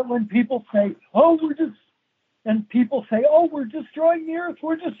love it when people say, we're destroying the Earth.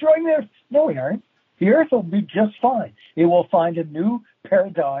 We're destroying the Earth. No, we aren't. The Earth will be just fine. It will find a new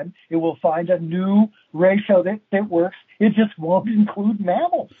paradigm. It will find a new ratio that works. It just won't include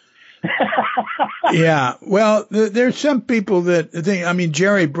mammals. Yeah. Well, there's some people that think,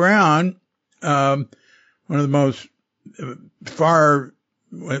 Jerry Brown, one of the most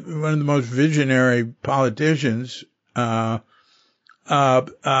visionary politicians,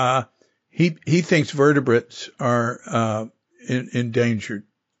 he thinks vertebrates are, endangered.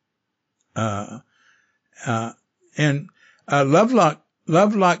 And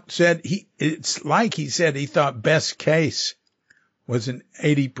Lovelock said he thought best case was an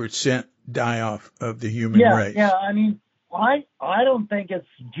 80% die off of the human race. Yeah. I don't think it's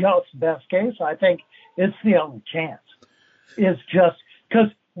just best case. I think it's the only chance. It's just because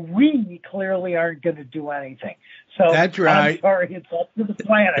we clearly aren't going to do anything. So that's right. I'm sorry, it's up to the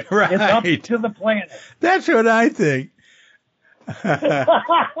planet. Right. It's up to the planet. That's what I think.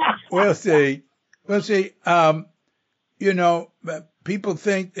 We'll see. people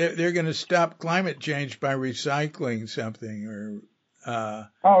think they're going to stop climate change by recycling something or.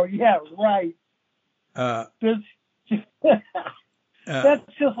 Oh yeah, right. That's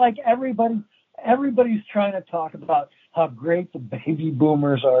just like everybody's trying to talk about how great the baby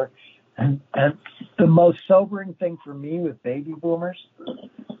boomers are. And the most sobering thing for me with baby boomers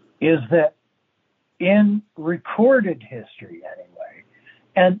is that in recorded history anyway,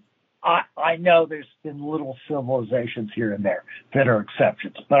 and I know there's been little civilizations here and there that are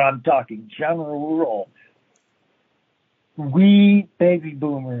exceptions, but I'm talking general rule. We baby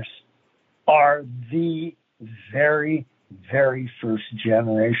boomers are the very, very first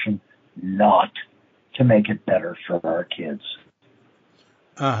generation not to make it better for our kids.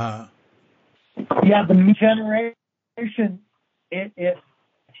 Uh-huh. Yeah, the new generation,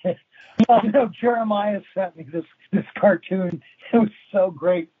 Jeremiah sent me this cartoon. It was so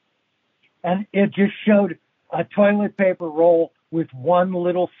great. And it just showed a toilet paper roll with one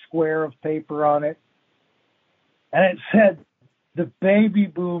little square of paper on it. And it said, the baby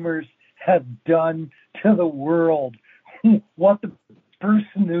boomers have done to the world what the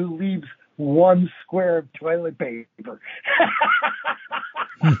person who leaves one square of toilet paper.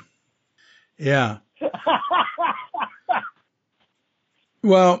 Yeah.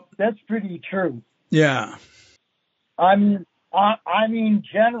 Well, that's pretty true. Yeah. I mean,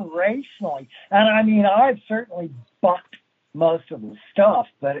 generationally, and I've certainly bucked most of the stuff,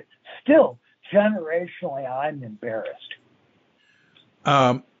 but still, generationally, I'm embarrassed.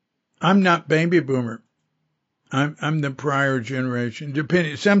 I'm not baby boomer. I'm the prior generation.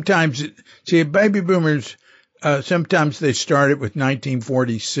 Depending, sometimes, baby boomers, sometimes they started with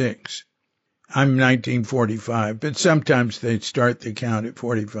 1946. I'm 1945, but sometimes they start the count at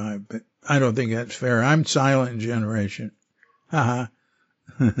 45, but I don't think that's fair. I'm silent generation. Haha.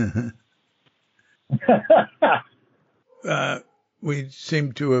 We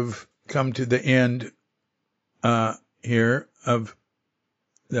seem to have come to the end, here of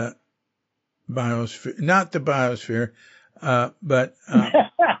the biosphere, not the biosphere, but,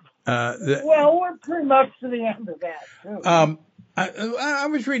 well, we're pretty much to the end of that, too. I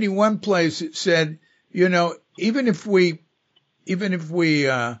was reading one place that said, even if we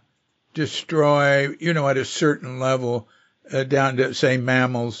destroy, at a certain level, down to say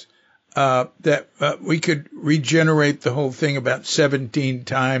mammals, that we could regenerate the whole thing about 17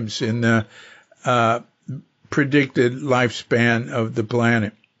 times in the predicted lifespan of the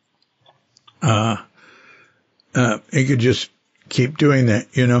planet. It could just keep doing that,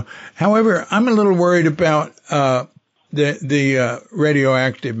 However, I'm a little worried about the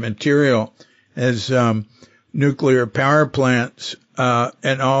radioactive material as nuclear power plants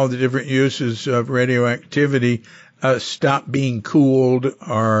and all the different uses of radioactivity stop being cooled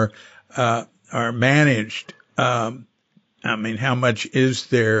or are managed. How much is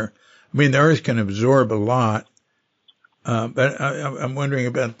there? The Earth can absorb a lot, but I'm wondering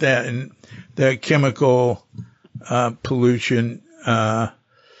about that and the chemical pollution. The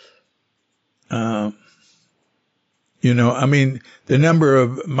number of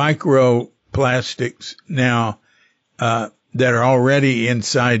microplastics now that are already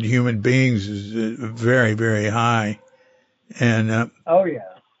inside human beings is very, very high. And oh yeah,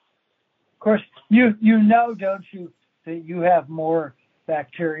 of course you know, don't you, that you have more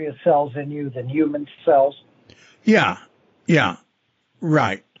bacteria cells in you than human cells? Yeah,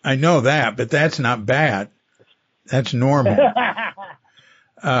 right. I know that, but that's not bad. That's normal.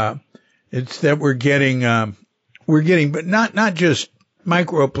 It's that we're getting, but not just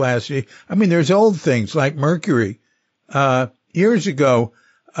microplastic. There's old things like mercury. Years ago,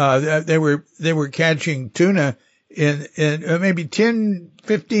 they were catching tuna in maybe 10,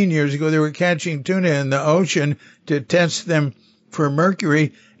 15 years ago, they were catching tuna in the ocean to test them for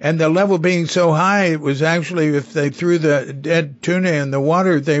mercury. And the level being so high, it was actually, if they threw the dead tuna in the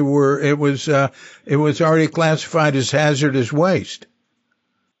water, it was already classified as hazardous waste.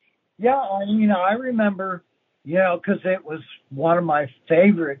 Yeah, I remember, because it was one of my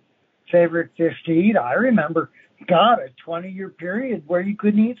favorite fish to eat. I remember, a 20-year period where you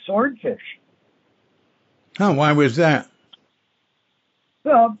couldn't eat swordfish. Oh, why was that?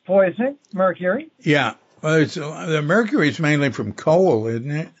 Well, poison, mercury. Yeah. Well, the mercury is mainly from coal,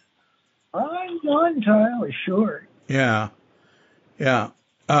 isn't it? I'm not entirely sure. Yeah. There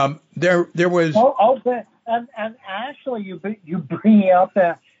was. And actually, you bring up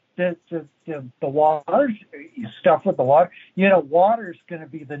the water stuff with the water. Water's going to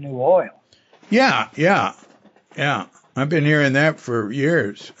be the new oil. Yeah. I've been hearing that for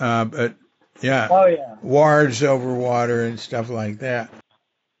years. But yeah. Oh yeah. Wars over water and stuff like that.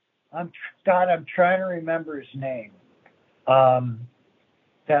 I'm trying to remember his name.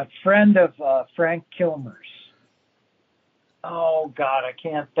 that friend of Frank Kilmer's. Oh God, I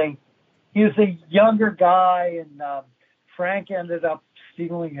can't think. He was a younger guy, and Frank ended up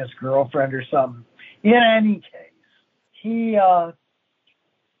stealing his girlfriend or something. In any case, he and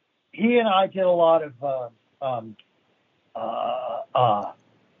I did a lot of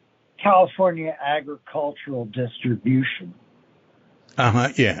California agricultural distribution.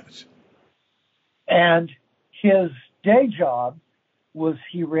 Yes. And his day job was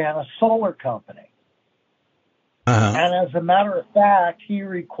he ran a solar company. And as a matter of fact, he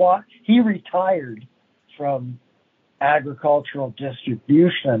retired from agricultural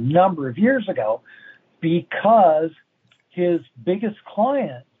distribution a number of years ago because his biggest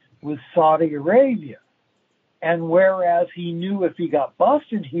client was Saudi Arabia. And whereas he knew if he got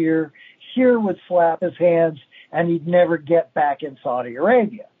busted here would slap his hands and he'd never get back in Saudi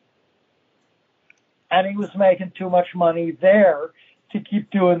Arabia. And he was making too much money there to keep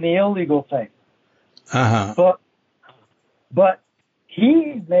doing the illegal thing. But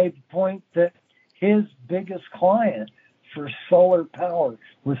he made the point that his biggest client for solar power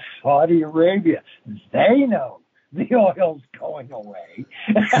was Saudi Arabia. They know the oil's going away.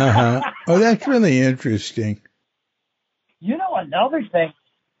 Oh, that's really interesting. You know, another thing,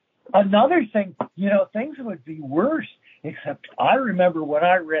 things would be worse, except I remember when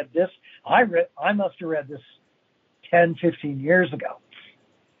I read this, I must have read this 10, 15 years ago,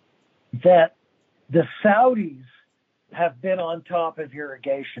 that the Saudis have been on top of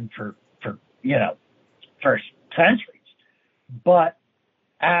irrigation for centuries. But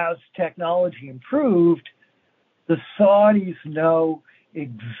as technology improved, the Saudis know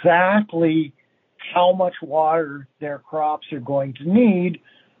exactly how much water their crops are going to need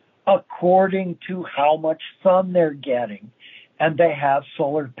according to how much sun they're getting. And they have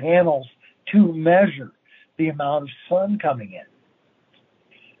solar panels to measure the amount of sun coming in.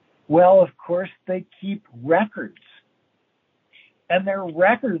 Well, of course, they keep records. And their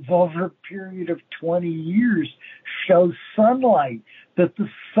records over a period of 20 years show sunlight, that the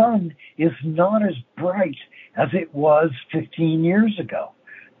sun is not as bright as it was 15 years ago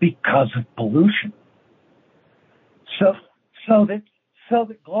because of pollution. So that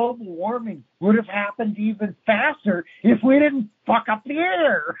global warming would have happened even faster if we didn't fuck up the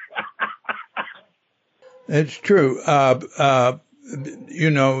air. That's true. Where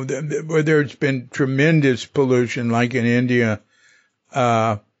there's been tremendous pollution, like in India,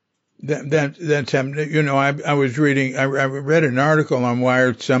 that's happened. You know, I read an article on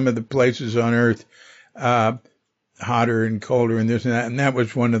why some of the places on Earth hotter and colder and this and that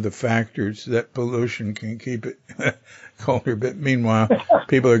was one of the factors, that pollution can keep it colder. But meanwhile,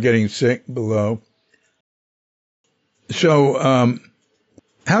 people are getting sick below. So,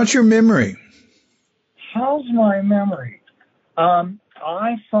 how's your memory? How's my memory?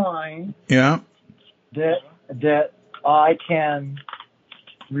 I find that I can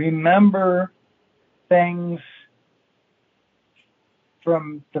remember things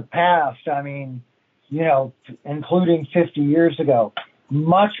from the past. I mean, including 50 years ago,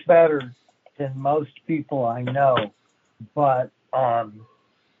 much better than most people I know. But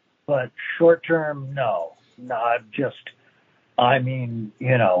short term, no, not just. I mean,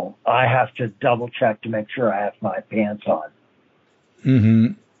 I have to double check to make sure I have my pants on.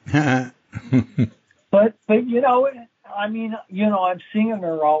 Mm-hmm. But I'm seeing a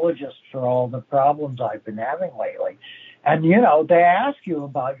neurologist for all the problems I've been having lately. And, they ask you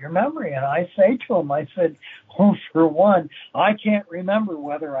about your memory. And I say to them, I said, well, for one, I can't remember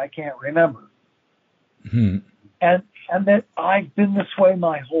whether I can't remember. Mm-hmm. And that I've been this way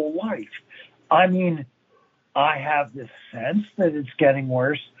my whole life. I mean, I have this sense that it's getting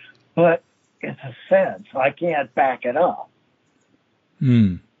worse, but it's a sense. I can't back it up.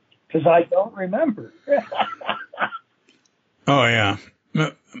 Because I don't remember. Oh, yeah.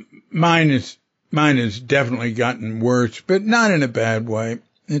 Mine has definitely gotten worse, but not in a bad way.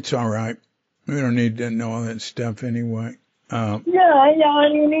 It's all right. We don't need to know all that stuff anyway. I mean,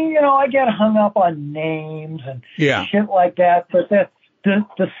 I get hung up on names and shit like that, but the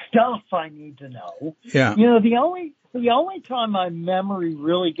stuff I need to know. Yeah. The only time my memory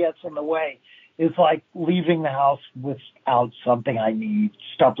really gets in the way is like leaving the house without something I need,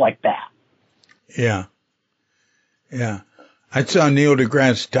 stuff like that. Yeah. Yeah. I saw Neil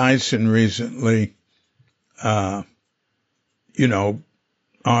deGrasse Tyson recently, on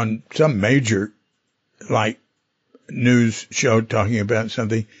some major, news show talking about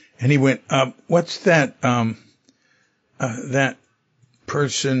something. And he went, what's that, that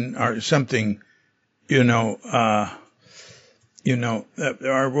person or something,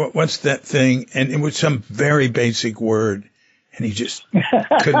 or what's that thing? And it was some very basic word, and he just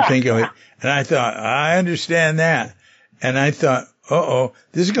couldn't think of it. And I thought, I understand that. And I thought,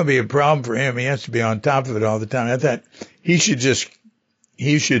 this is going to be a problem for him. He has to be on top of it all the time. I thought he should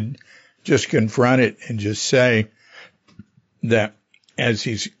just confront it and just say that as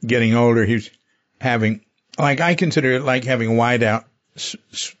he's getting older, he's having, like, I consider it like having whiteout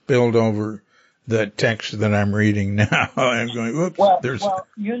spilled over the text that I'm reading now. I'm going, whoops.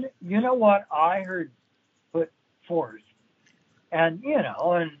 You know what I heard put forth, and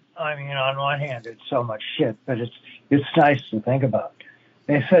and I mean, on one hand, it's so much shit, but it's nice to think about.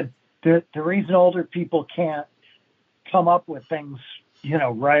 They said the reason older people can't come up with things,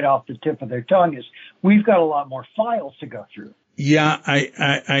 right off the tip of their tongue is we've got a lot more files to go through. Yeah,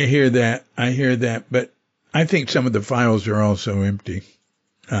 I hear that. I hear that, but I think some of the files are also empty.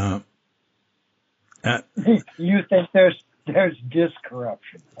 You think there's disk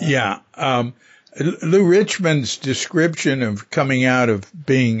corruption? Yeah. Lou Richmond's description of coming out of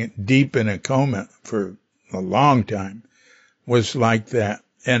being deep in a coma for a long time was like that.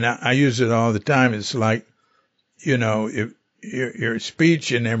 And I use it all the time. It's like, if your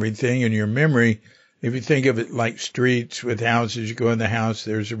speech and everything and your memory, if you think of it like streets with houses, you go in the house,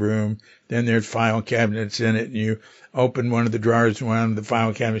 there's a room, then there's file cabinets in it, and you open one of the drawers in one of the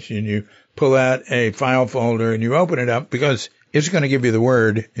file cabinets, and you pull out a file folder, and you open it up because it's going to give you the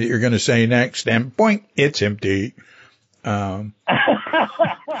word that you're going to say next, and boink, it's empty. I've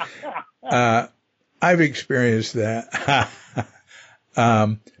experienced that.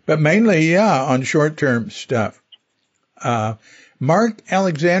 But mainly, on short-term stuff. Mark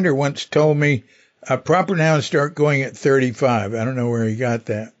Alexander once told me proper nouns start going at 35. I don't know where he got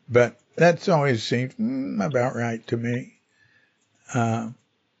that, but that's always seemed about right to me.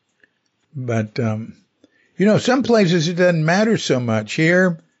 But some places it doesn't matter so much.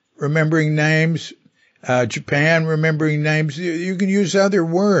 Here, remembering names, Japan, remembering names, you can use other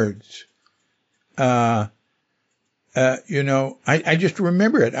words. I just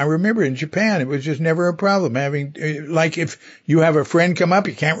remember it. I remember in Japan, it was just never a problem having, like if you have a friend come up,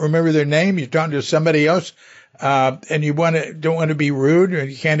 you can't remember their name, you're talking to somebody else, and you don't want to be rude, or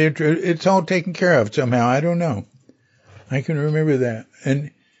you can't it's all taken care of somehow. I don't know. I can remember that.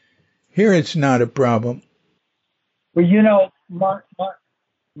 And here it's not a problem. Well,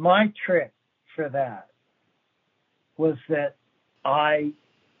 my trick for that was that I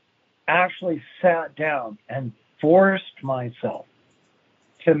actually sat down and forced myself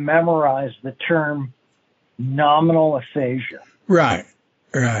to memorize the term nominal aphasia. Right.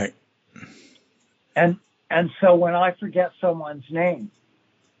 And so when I forget someone's name,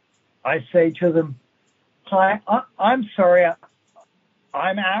 I say to them, "Hi, I'm sorry,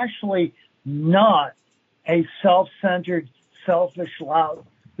 I'm actually not a self-centered, selfish lout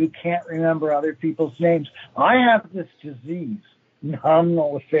who can't remember other people's names. I have this disease,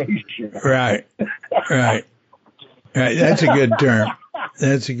 nominal aphasia." Right. That's a good term.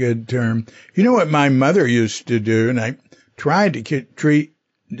 That's a good term. You know what my mother used to do, and I tried to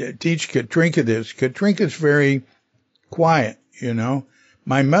teach Katrinka this. Katrinka's very quiet,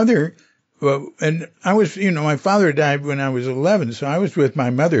 My mother, and I was, my father died when I was 11, so I was with my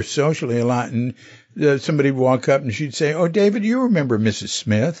mother socially a lot, and somebody would walk up and she'd say, "Oh, David, you remember Mrs.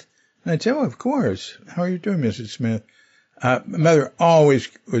 Smith?" And I'd say, "Oh, of course. How are you doing, Mrs. Smith?" My mother always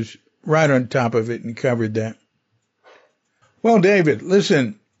was right on top of it and covered that. Well, David,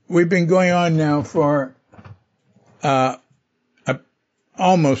 listen, we've been going on now for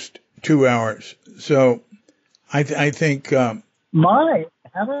almost 2 hours. So I think... haven't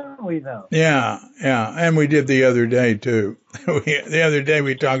we, though? Yeah. And we did the other day, too. The other day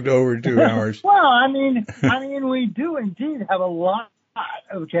we talked over 2 hours. Well, I mean, we do indeed have a lot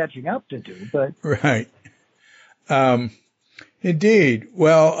of catching up to do, but... Right. Indeed.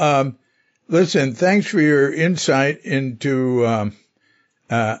 Well, listen, thanks for your insight into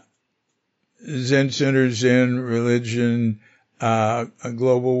Zen Center, Zen religion,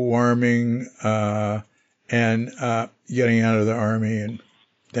 global warming, and getting out of the Army and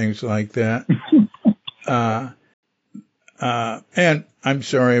things like that. And I'm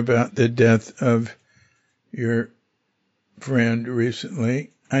sorry about the death of your friend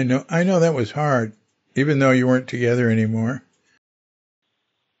recently. I know that was hard, even though you weren't together anymore.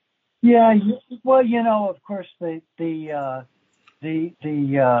 Yeah, well, of course, the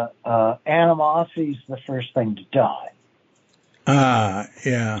animosity is the first thing to die.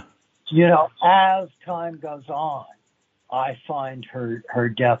 Yeah. As time goes on, I find her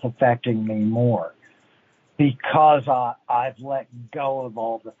death affecting me more because I've let go of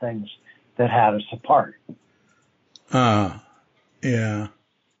all the things that had us apart. Yeah.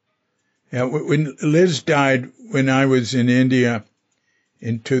 Yeah. When Liz died, when I was in India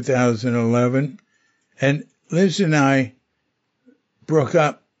in 2011, and Liz and I broke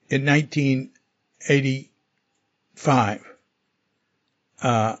up in 1985.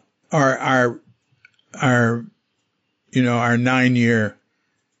 Our 9-year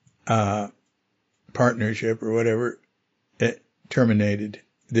partnership or whatever, it terminated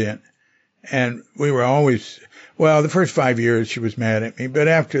then. And we were always, the first 5 years she was mad at me, but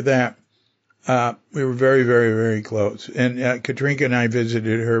after that, we were very, very, very close. And Katrinka and I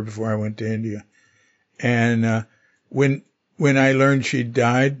visited her before I went to India. And when I learned she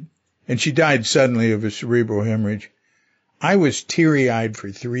died, and she died suddenly of a cerebral hemorrhage, I was teary-eyed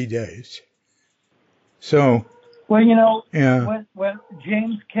for 3 days. So, when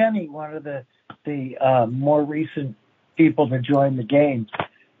James Kenny, one of the more recent people to join the game,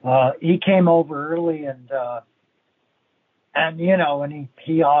 he came over early and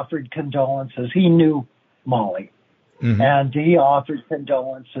he offered condolences. He knew Molly, and he offered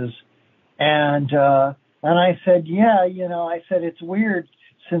condolences, and I said, I said it's weird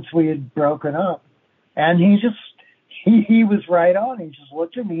since we had broken up, and he was right on. He just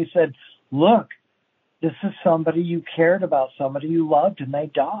looked at me. He said, "Look, this is somebody you cared about, somebody you loved, and they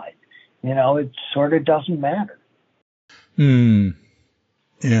died. It sort of doesn't matter."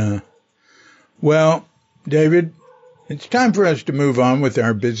 Yeah. Well, David, it's time for us to move on with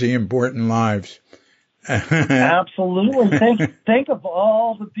our busy, important lives. Absolutely. Think of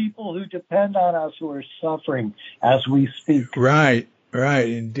all the people who depend on us who are suffering as we speak. Right.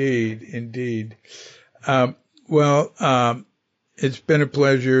 Indeed. It's been a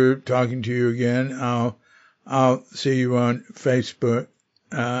pleasure talking to you again. I'll see you on Facebook,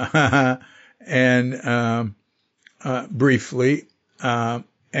 and briefly,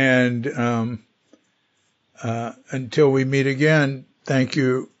 and until we meet again, thank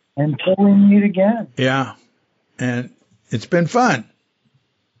you. Until we meet again. Yeah. And it's been fun.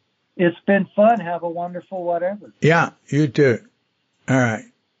 It's been fun. Have a wonderful whatever. Yeah, you too. All right.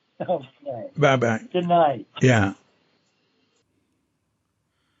 Okay. Bye-bye. Good night. Yeah.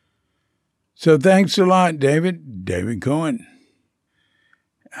 So thanks a lot, David Cohen.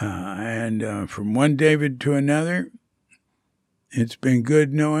 And from one David to another, it's been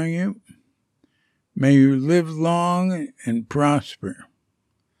good knowing you. May you live long and prosper.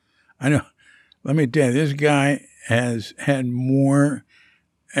 I know, let me tell you, this guy has come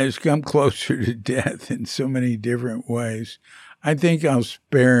closer to death in so many different ways. I think I'll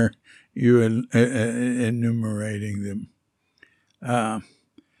spare you enumerating them.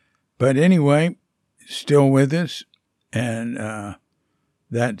 But anyway, still with us, and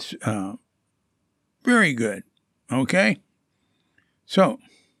that's very good. Okay? So,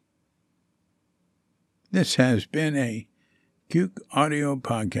 this has been a Cuke Audio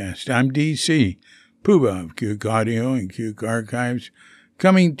Podcast. I'm DC, Poobah of Cuke Audio and Cuke Archives,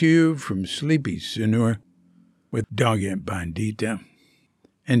 coming to you from sleepy Sonora with Dogget Bandita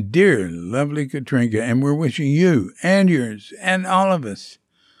and dear lovely Katrinka, and we're wishing you and yours and all of us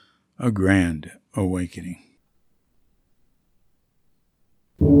a grand awakening.